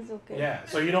okay. It is okay. Yeah,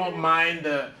 so you don't mind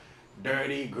the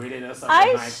dirty grittiness of the I'm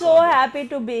nightclub. so happy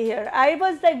to be here. I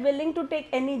was like willing to take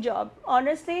any job.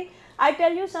 Honestly, I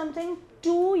tell you something,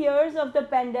 2 years of the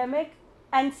pandemic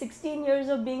and 16 years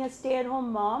of being a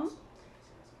stay-at-home mom,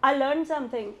 I learned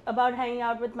something about hanging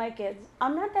out with my kids.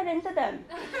 I'm not that into them.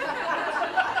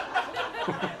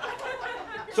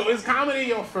 So is comedy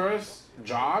your first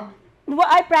job? Well,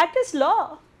 I practiced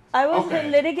law. I was Okay. a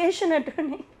litigation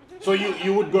attorney. So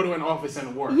you would go to an office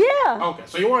and work? Yeah. Okay,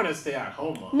 so you want to stay at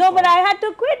home? No, but I had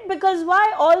to quit because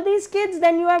why? All these kids,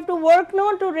 then you have to work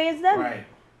now to raise them. Right.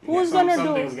 Who's gonna do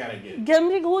Something's it? got to give.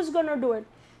 Gambling, who's gonna do it?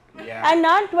 Yeah. And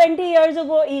not 20 years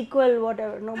ago equal,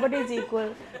 whatever. Nobody's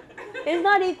equal. It's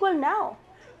not equal now.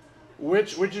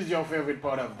 Which is your favorite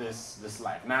part of this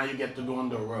life? Now you get to go on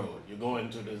the road. You go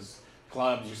into these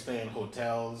clubs. You stay in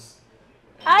hotels.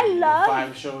 I you do love-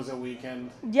 5 shows a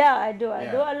weekend. Yeah, I do. I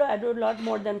Yeah. do a lot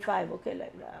more than 5. Okay,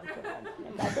 like that. Okay.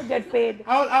 I have to get paid.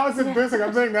 I was impressing.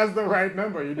 I'm saying that's the right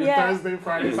number. You do Yeah. Thursday,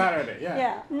 Friday, Saturday. Yeah.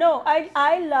 Yeah. No,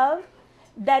 I love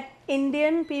that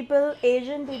Indian people,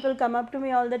 Asian people come up to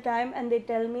me all the time and they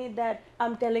tell me that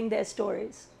I'm telling their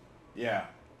stories. Yeah.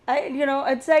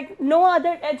 It's like no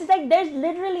other. It's like there's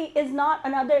literally is not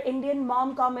another Indian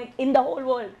mom comic in the whole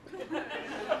world.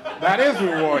 That is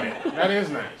rewarding. That is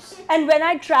nice. And when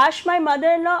I trash my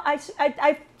mother-in-law,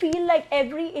 I feel like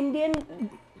every Indian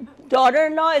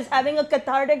daughter-in-law is having a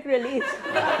cathartic release.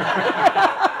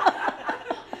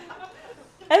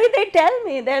 I mean, they tell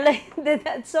me they're like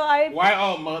so I. Why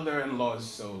are mother-in-laws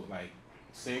so like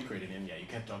sacred in India? You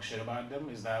can't talk shit about them.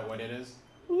 Is that what it is?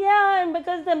 Yeah, and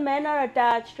because the men are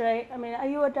attached, right? I mean, are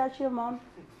you attached to your mom?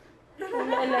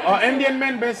 Or Indian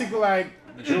men basically like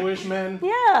Jewish men.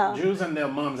 Yeah. Jews and their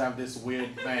moms have this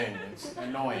weird thing. It's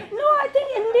annoying. No, I think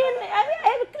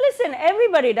listen,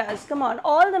 everybody does. Come on,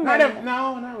 all the men.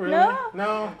 No, not really. No?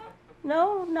 No.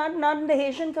 No, not in the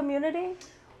Haitian community.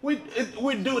 We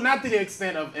do, not to the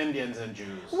extent of Indians and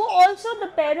Jews. Well, also the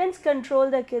parents control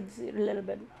their kids a little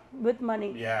bit with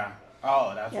money. Yeah.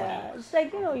 Oh, that's what Yeah, it is. it's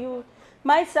like,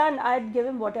 my son, I'd give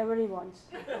him whatever he wants.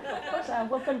 So I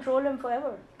will control him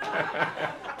forever.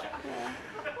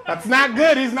 That's not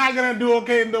good. He's not going to do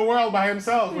okay in the world by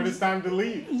himself when it's time to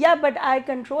leave. Yeah, but I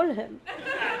control him.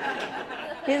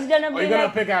 He's gonna be Are you going to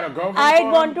like, pick out a girlfriend I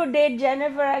for want him? to date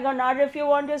Jennifer. I go, not if you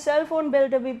want your cell phone bill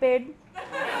to be paid.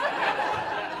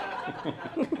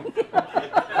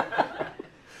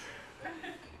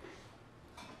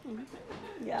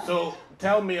 Yeah. So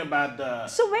tell me about the...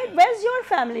 So wait, where's your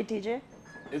family, TJ?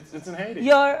 It's in Haiti.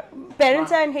 Your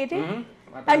parents are in Haiti? Mhm.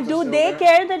 My And parents are do still they there.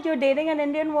 care that you're dating an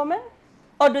Indian woman?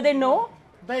 Or do they know?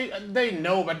 They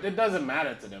know, but it doesn't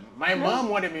matter to them. My mom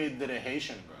wanted me to date a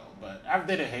Haitian girl, but I've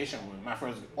dated a Haitian woman.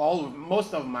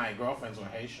 Most of my girlfriends were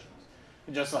Haitians.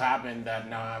 It just so happened that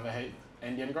now I have a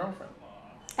Indian girlfriend.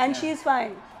 And Yeah. she's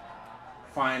fine.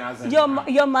 Fine as in...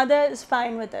 Your mother is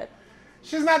fine with it.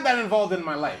 She's not that involved in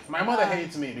my life. My mother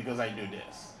hates me because I do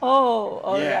this. Oh,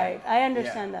 all Yeah. right. I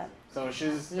understand Yeah. that. So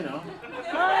she's, No,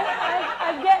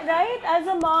 I get right. As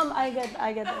a mom, I get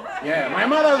that. Yeah, my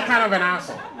mother's kind of an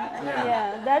asshole. Yeah.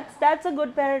 Yeah, that's a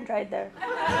good parent right there.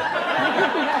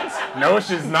 No,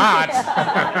 she's not.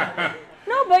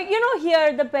 No, but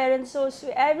here the parents so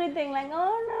sweet. Everything like,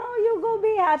 oh no, you go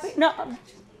be happy. No.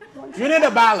 You need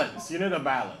a balance. You need a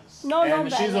balance. No and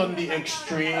she's balance. on the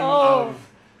extreme Oh, of...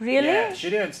 really? Yeah, she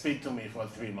didn't speak to me for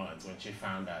 3 months when she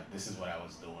found out this is what I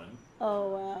was doing. Oh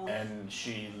wow. And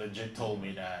she legit told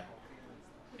me that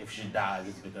if she dies,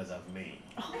 it's because of me.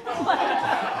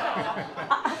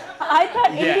 I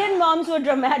thought Yeah. Indian moms were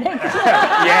dramatic.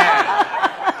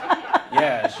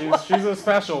 Yeah, she's a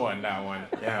special one, that one.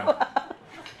 Yeah.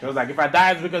 She was like, if I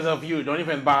die, it's because of you. Don't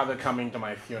even bother coming to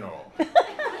my funeral. And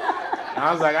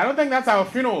I was like, I don't think that's how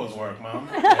funerals work, Mom.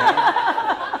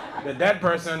 Yeah. The dead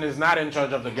person is not in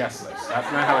charge of the guest list.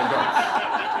 That's not how it goes.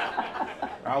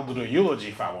 I'll do the eulogy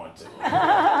if I want to.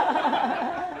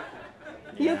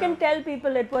 You can tell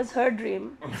people it was her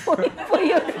dream for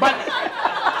you.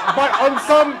 But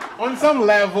on some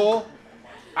level,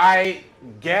 I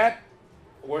get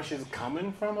where she's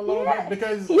coming from a little bit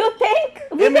because You think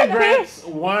we get paid? immigrants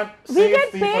want We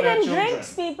get safety for paid their in children.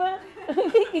 drinks, people.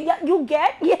 You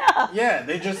get? Yeah. Yeah,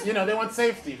 they just, they want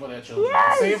safety for their children.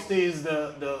 Yes. Safety is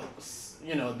the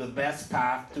best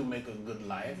path to make a good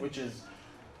life, which is,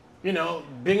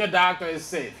 being a doctor is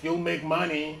safe. You'll make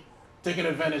money taking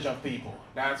advantage of people.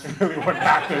 That's really what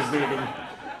doctors do.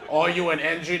 Or you're an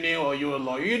engineer or you're a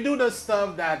lawyer. You do the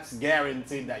stuff that's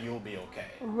guaranteed that you'll be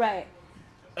okay. Right.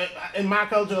 In my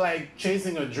culture, like,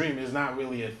 chasing a dream is not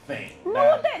really a thing.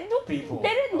 No, people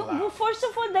there is allow. first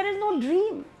of all, there is no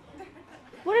dream.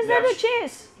 What is there to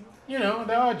chase?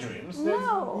 There are dreams.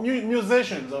 No.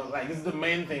 Musicians are like, it's the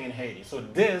main thing in Haiti. So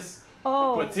this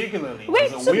particularly Wait,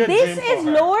 is a so weird this dream for is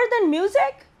her. lower than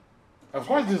music? Of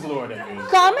course this is lower than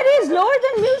music. Comedy is lower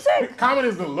than music? Comedy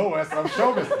is the lowest of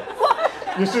show business.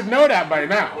 You should know that by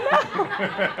now.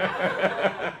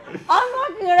 I'm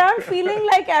walking around feeling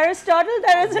like Aristotle.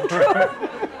 That isn't true.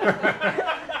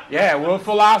 Yeah, we're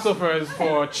philosophers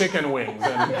for chicken wings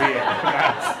and beer.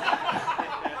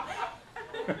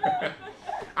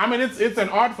 I mean, it's an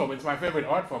art form. It's my favorite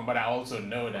art form, but I also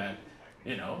know that,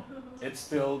 it's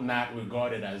still not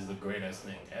regarded as the greatest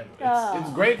thing ever.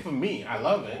 It's great for me. I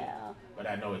love it, but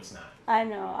I know it's not. I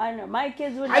know. My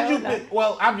kids would How'd know you that. pick?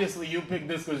 Well, obviously you picked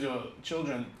this because your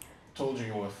children told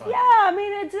you were funny. Yeah, I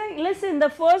mean, it's like, listen, the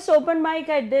first open mic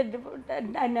I did,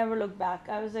 I never looked back.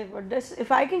 I was like,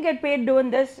 if I can get paid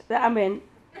doing this, I'm in.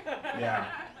 Yeah.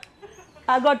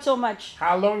 I got so much.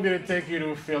 How long did it take you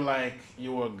to feel like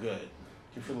you were good?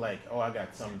 You feel like, I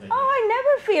got something. Oh, I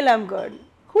never feel I'm good.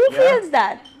 Who feels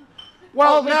that?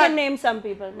 Well, we can name some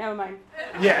people. Never mind.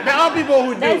 Yeah, there are people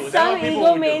who do. There's some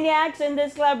egomaniacs in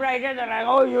this club right here that are like,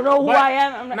 oh, you know who I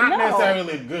am? I'm like, not no.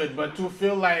 necessarily good, but to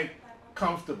feel like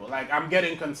comfortable. Like, I'm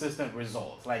getting consistent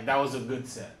results. Like, that was a good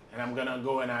set. And I'm going to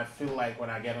go and I feel like when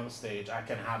I get on stage, I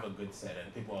can have a good set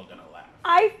and people are going to laugh.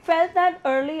 I felt that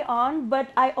early on, but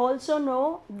I also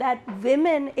know that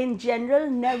women in general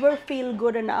never feel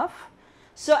good enough.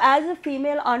 So as a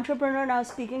female entrepreneur, now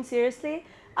speaking seriously,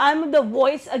 I'm the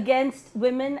voice against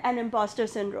women and imposter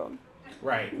syndrome.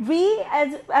 Right. We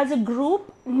as a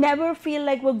group never feel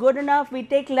like we're good enough. We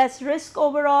take less risk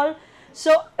overall.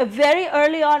 So very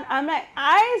early on, I'm like,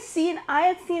 I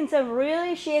have seen some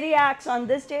really shady acts on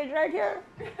this stage right here.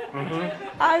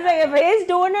 Mm-hmm. I was like, if he's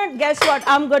doing it, guess what?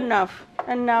 I'm good enough.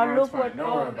 And now look what.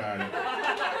 Don't worry about it.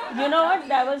 You know what?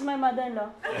 That was my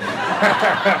mother-in-law.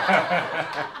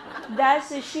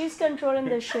 She's controlling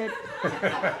this shit.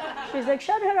 She's like,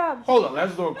 shut her up. Hold on,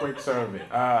 let's do a quick survey.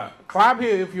 Clap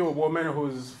here if you're a woman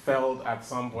who's felt at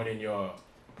some point in your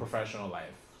professional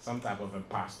life some type of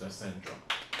imposter syndrome.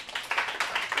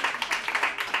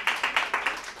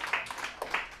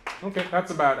 Okay, that's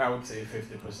about, I would say,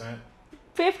 50%.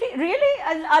 50? Really?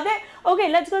 Are they? Okay,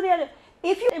 let's go the other.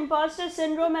 If you imposter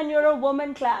syndrome and you're a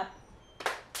woman, clap.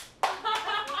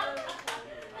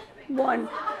 1.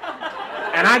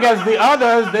 And I guess the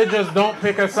others, they just don't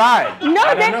pick a side. No,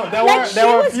 I don't know. she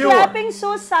was clapping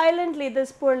so silently,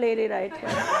 this poor lady right here.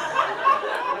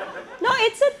 No,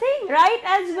 it's a thing, right?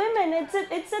 As women,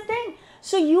 it's a thing.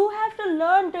 So you have to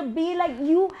learn to be like,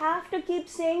 you have to keep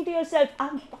saying to yourself,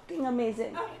 I'm fucking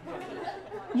amazing.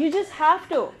 You just have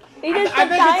to.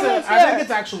 I think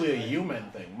it's actually a human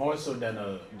thing, more so than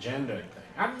a gender thing.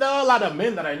 There are a lot of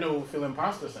men that I know who feel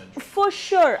imposter syndrome. For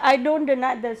sure. I don't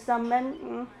deny there's some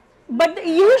men. But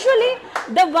usually,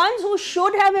 the ones who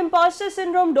should have imposter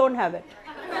syndrome don't have it.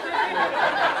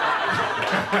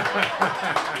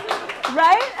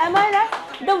 Right? Am I right?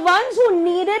 The ones who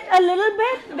need it a little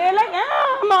bit, they're like,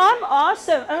 I'm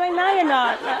awesome. I'm like, no, you're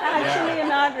not. Actually, you're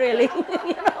not really.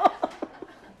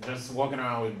 Just walking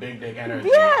around with big dick energy.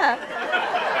 Yeah.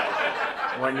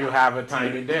 When you have a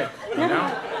tiny dick,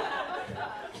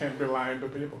 Can't be lying to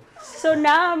people. So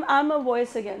now I'm a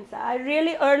voice against that. I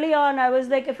really, early on, I was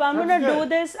like, if I'm going to do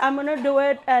this, I'm going to do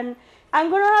it. And I'm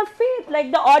going to have faith.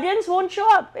 Like, the audience won't show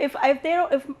up. If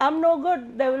I'm no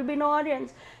good, there will be no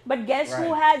audience. But guess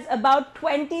who has about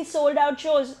 20 sold out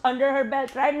shows under her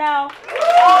belt right now?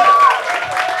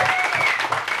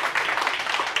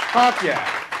 Fuck yeah.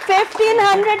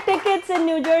 1,500 tickets in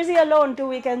New Jersey alone 2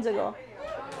 weekends ago.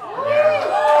 Yeah.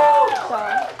 So,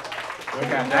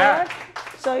 look at that.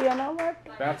 So you know what?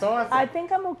 That's awesome. I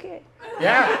think I'm okay.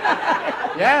 Yeah.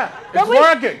 Yeah. It's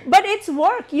working. But it's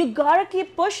work. You gotta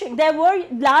keep pushing. There were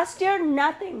last year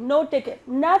nothing, no ticket,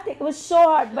 nothing. It was so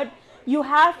hard. But you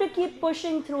have to keep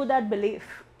pushing through that belief.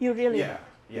 You really do.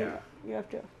 Yeah. You have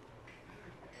to.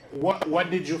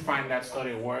 What did you find that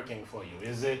started working for you?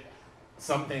 Is it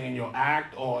something in your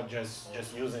act or just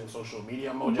using social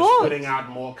media more, just putting out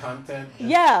more content?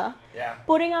 Yeah.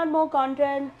 Putting out more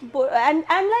content and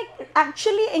like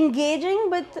actually engaging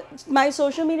with my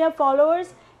social media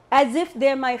followers as if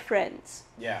they're my friends.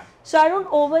 Yeah. So I don't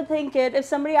overthink it. If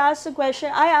somebody asks a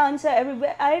question, I answer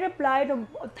everywhere. I reply to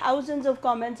thousands of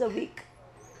comments a week.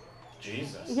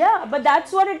 Jesus. Yeah, but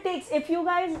that's what it takes. If you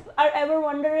guys are ever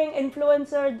wondering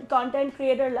influencer, content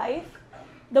creator life,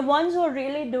 the ones who are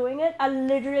really doing it are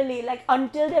literally like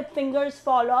until their fingers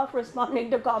fall off responding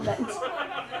to comments.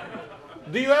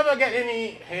 Do you ever get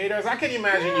any haters? I can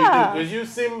imagine you do, because you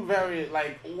seem very,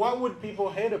 like, what would people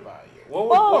hate about you?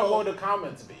 What would the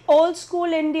comments be? Old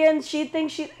school Indians, she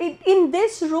thinks in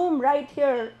this room right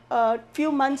here, a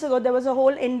few months ago, there was a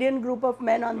whole Indian group of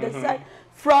men on this side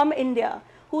from India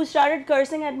who started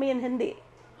cursing at me in Hindi.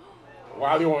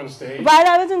 While you were on stage? While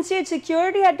I was on stage,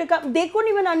 security had to come. They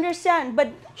couldn't even understand,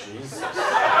 but... Jesus.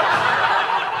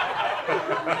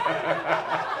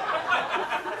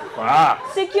 Wow.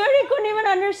 Security couldn't even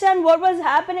understand what was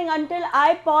happening until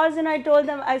I paused and I told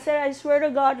them, I said, I swear to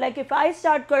God, like if I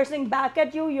start cursing back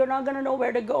at you, you're not going to know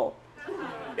where to go.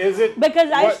 Is it... Because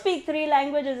I speak 3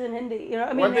 languages in Hindi. You know,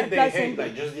 I mean, what did they hate? Hindi.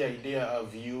 Like just the idea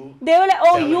of you... They were like,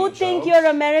 oh, you jokes? think you're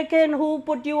American, who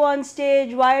put you on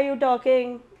stage, why are you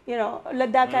talking? You know,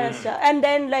 like that kind of stuff. And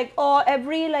then like, oh,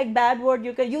 every like bad word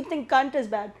you think cunt is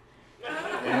bad.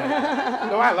 Yeah.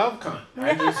 No, I love cunt.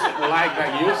 I just like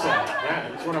that you said it.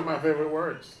 Yeah, it's one of my favorite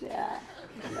words. Yeah.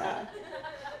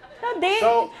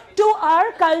 No, to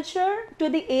our culture, to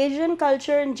the Asian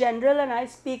culture in general, and I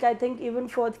speak, I think, even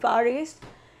for the Far East,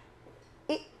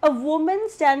 a woman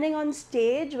standing on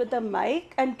stage with a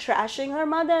mic and trashing her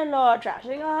mother-in-law,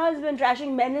 trashing her husband,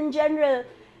 trashing men in general,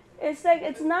 it's like,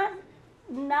 it's not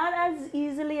as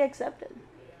easily accepted.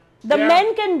 The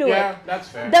men can do it. Yeah, that's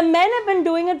fair. The men have been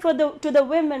doing it to the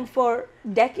women for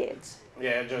decades.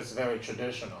 Yeah, just very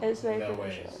traditional. It's very in their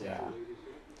traditional, ways. Yeah.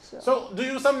 So So, do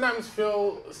you sometimes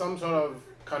feel some sort of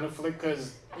conflict?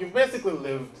 Because you've basically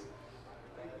lived,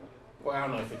 well, I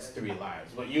don't know if it's 3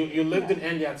 lives, but you lived in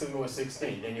India until you were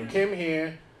 16. Then you came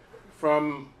here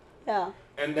from,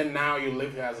 and then now you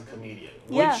live here as a comedian.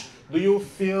 Which, do you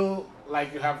feel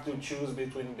like you have to choose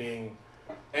between being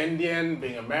Indian,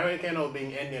 being American, or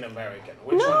being Indian American?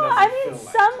 Which one does it feel like?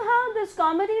 Somehow this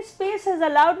comedy space has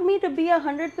allowed me to be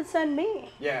 100% me.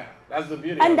 Yeah, that's the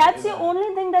beauty. And of that's it, the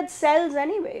only thing that sells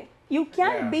anyway. You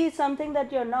can't be something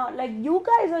that you're not. Like, you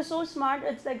guys are so smart,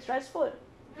 it's like stressful.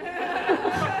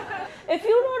 If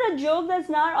you wrote a joke that's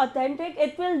not authentic,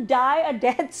 it will die a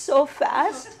death so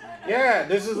fast. Yeah,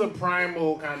 this is a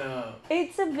primal kind of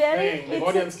thing. The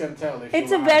audience can tell if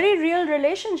it's a very real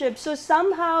relationship. So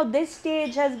somehow this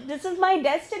stage this is my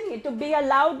destiny, to be a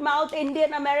loudmouth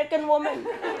Indian American woman.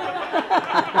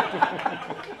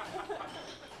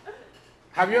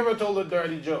 Have you ever told a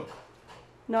dirty joke?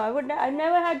 No, I've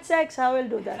never had sex. How will I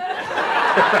do that?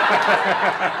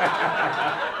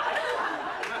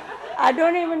 I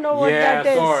don't even know what that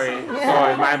is.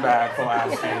 Sorry, my bad for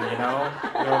asking, you know.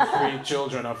 Your 3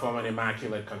 children are from an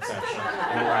immaculate conception.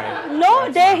 You're right.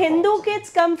 No, their Hindu kids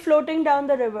come floating down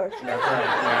the river. That's right,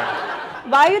 yeah.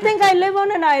 Why do you think I live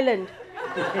on an island?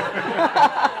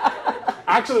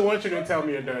 I actually want you to tell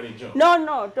me a dirty joke. No,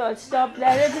 stop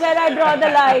that. It's where I draw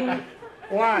the line.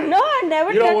 Why? No, I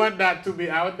never. You don't want that to be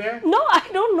out there? No, I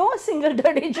don't know a single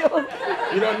dirty joke.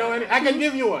 You don't know any? I can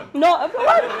give you one. No,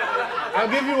 what? I'll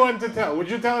give you one to tell. Would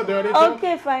you tell a dirty joke?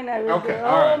 Okay, fine, I will. Okay, do.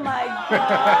 all right. Oh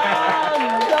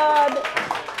my God.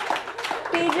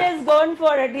 TJ's going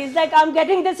for it. He's like, I'm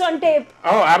getting this on tape.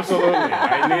 Oh, absolutely.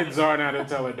 I need Zarna to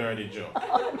tell a dirty joke.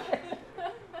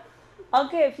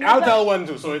 Okay, if you I'll tell one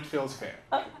too, so it feels fair.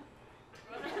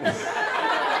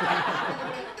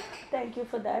 Thank you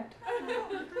for that.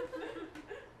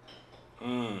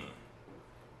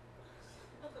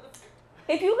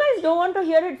 If you guys don't want to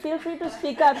hear it, feel free to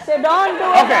speak up. Say, don't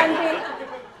do it, auntie.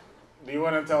 Do you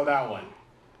want to tell that one?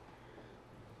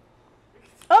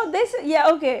 Oh,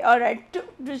 okay, all right.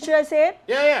 Should I say it?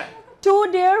 Yeah. 2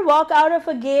 deer walk out of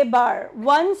a gay bar.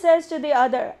 One says to the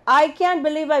other, I can't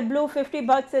believe I blew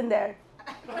 $50 in there.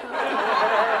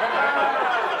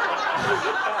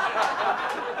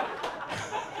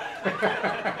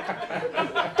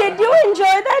 Did you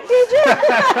enjoy that, TJ?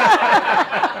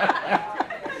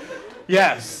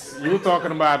 Yes, you were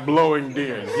talking about blowing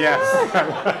deers. Yes.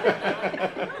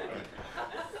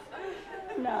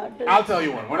 No, I'll tell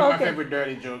you one. One of my favorite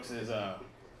dirty jokes is,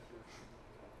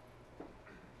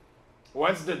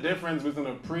 what's the difference between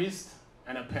a priest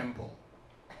and a pimple?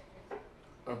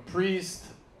 A priest,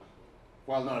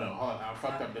 well, no, hold on, I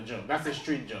fucked up the joke. That's a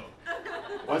street joke.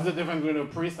 What's the difference between a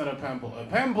priest and a pimple? A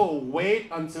pimple, wait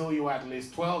until you're at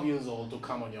least 12 years old to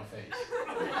come on your face.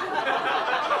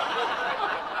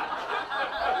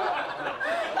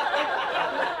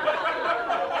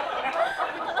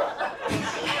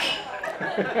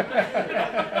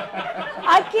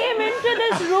 I came into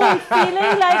this room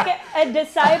feeling like a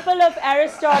disciple of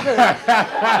Aristotle.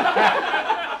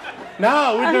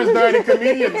 No, we're just dirty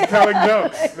comedians telling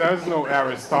jokes. There's no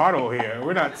Aristotle here.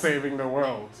 We're not saving the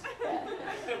world.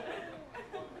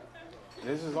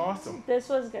 This is awesome. This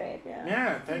was great, yeah.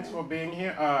 Yeah, thanks for being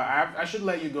here. I should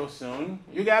let you go soon.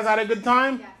 You guys had a good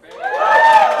time?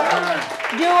 Yes.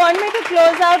 Do you want me to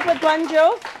close out with one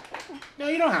joke? No,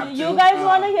 you don't have to. You guys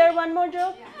want to hear one more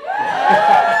joke?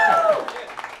 Yeah.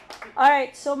 All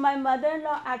right, so my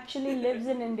mother-in-law actually lives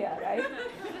in India, right?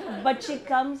 But she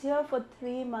comes here for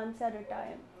 3 months at a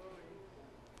time.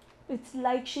 It's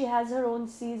like she has her own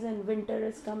season. Winter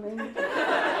is coming.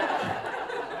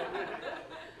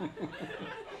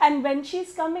 And when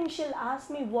she's coming, she'll ask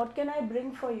me, what can I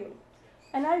bring for you?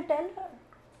 And I'll tell her,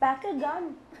 pack a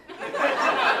gun.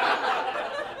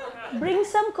 Bring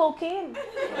some cocaine.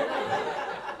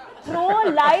 Throw a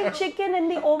live chicken in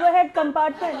the overhead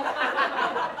compartment.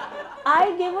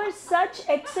 I give her such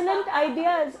excellent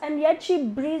ideas, and yet she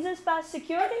breezes past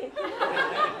security.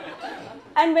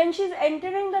 And when she's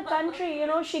entering the country, you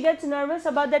know, she gets nervous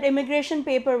about that immigration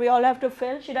paper we all have to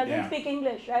fill. She doesn't speak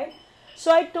English, right?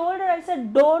 So I told her, I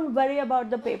said, don't worry about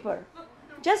the paper.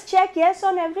 Just check yes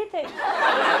on everything.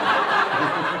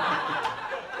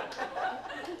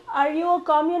 Are you a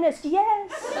communist?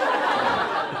 Yes.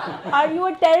 Are you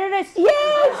a terrorist?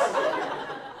 Yes.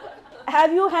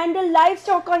 Have you handled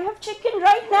livestock? I have chicken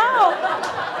right now.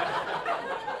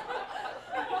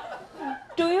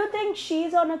 Do you think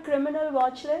she's on a criminal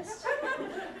watch list?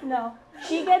 No.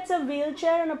 She gets a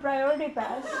wheelchair and a priority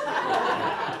pass.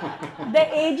 The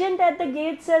agent at the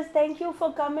gate says, thank you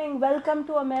for coming. Welcome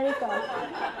to America.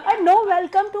 And no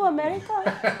welcome to America.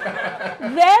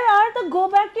 Where are the go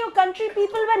back to your country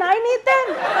people when I need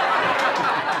them?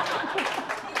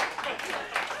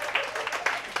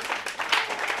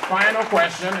 Final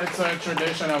question. It's a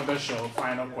tradition of the show.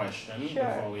 Final question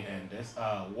before we end this.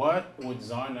 What would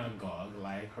Zarna Garg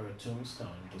like her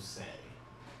tombstone to say?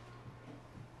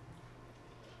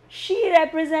 She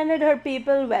represented her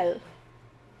people well.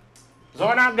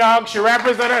 Zarna Garg, she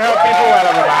represented her people well,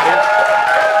 everybody.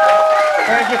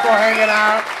 Thank you for hanging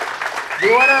out. Do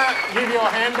you want to give your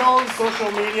handles,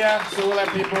 social media, so we'll let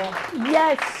people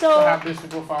so have these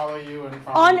people follow you and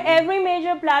follow on you? every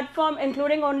major platform,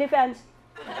 including OnlyFans.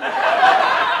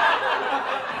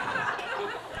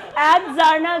 At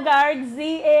Zarna Garg,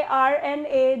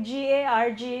 ZARNA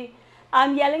GARG.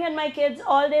 I'm yelling at my kids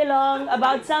all day long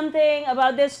about something,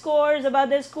 about their scores, about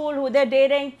their school, who they're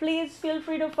dating. Please feel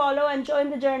free to follow and join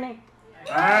the journey.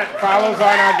 All right, follow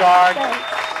Zarna Garg.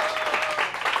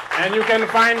 And you can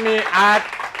find me at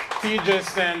TJ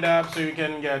Stand Up so you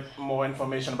can get more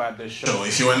information about this show. So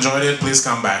if you enjoyed it, please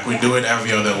come back. We do it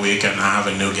every other week and I have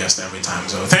a new guest every time.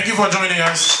 So thank you for joining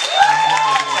us.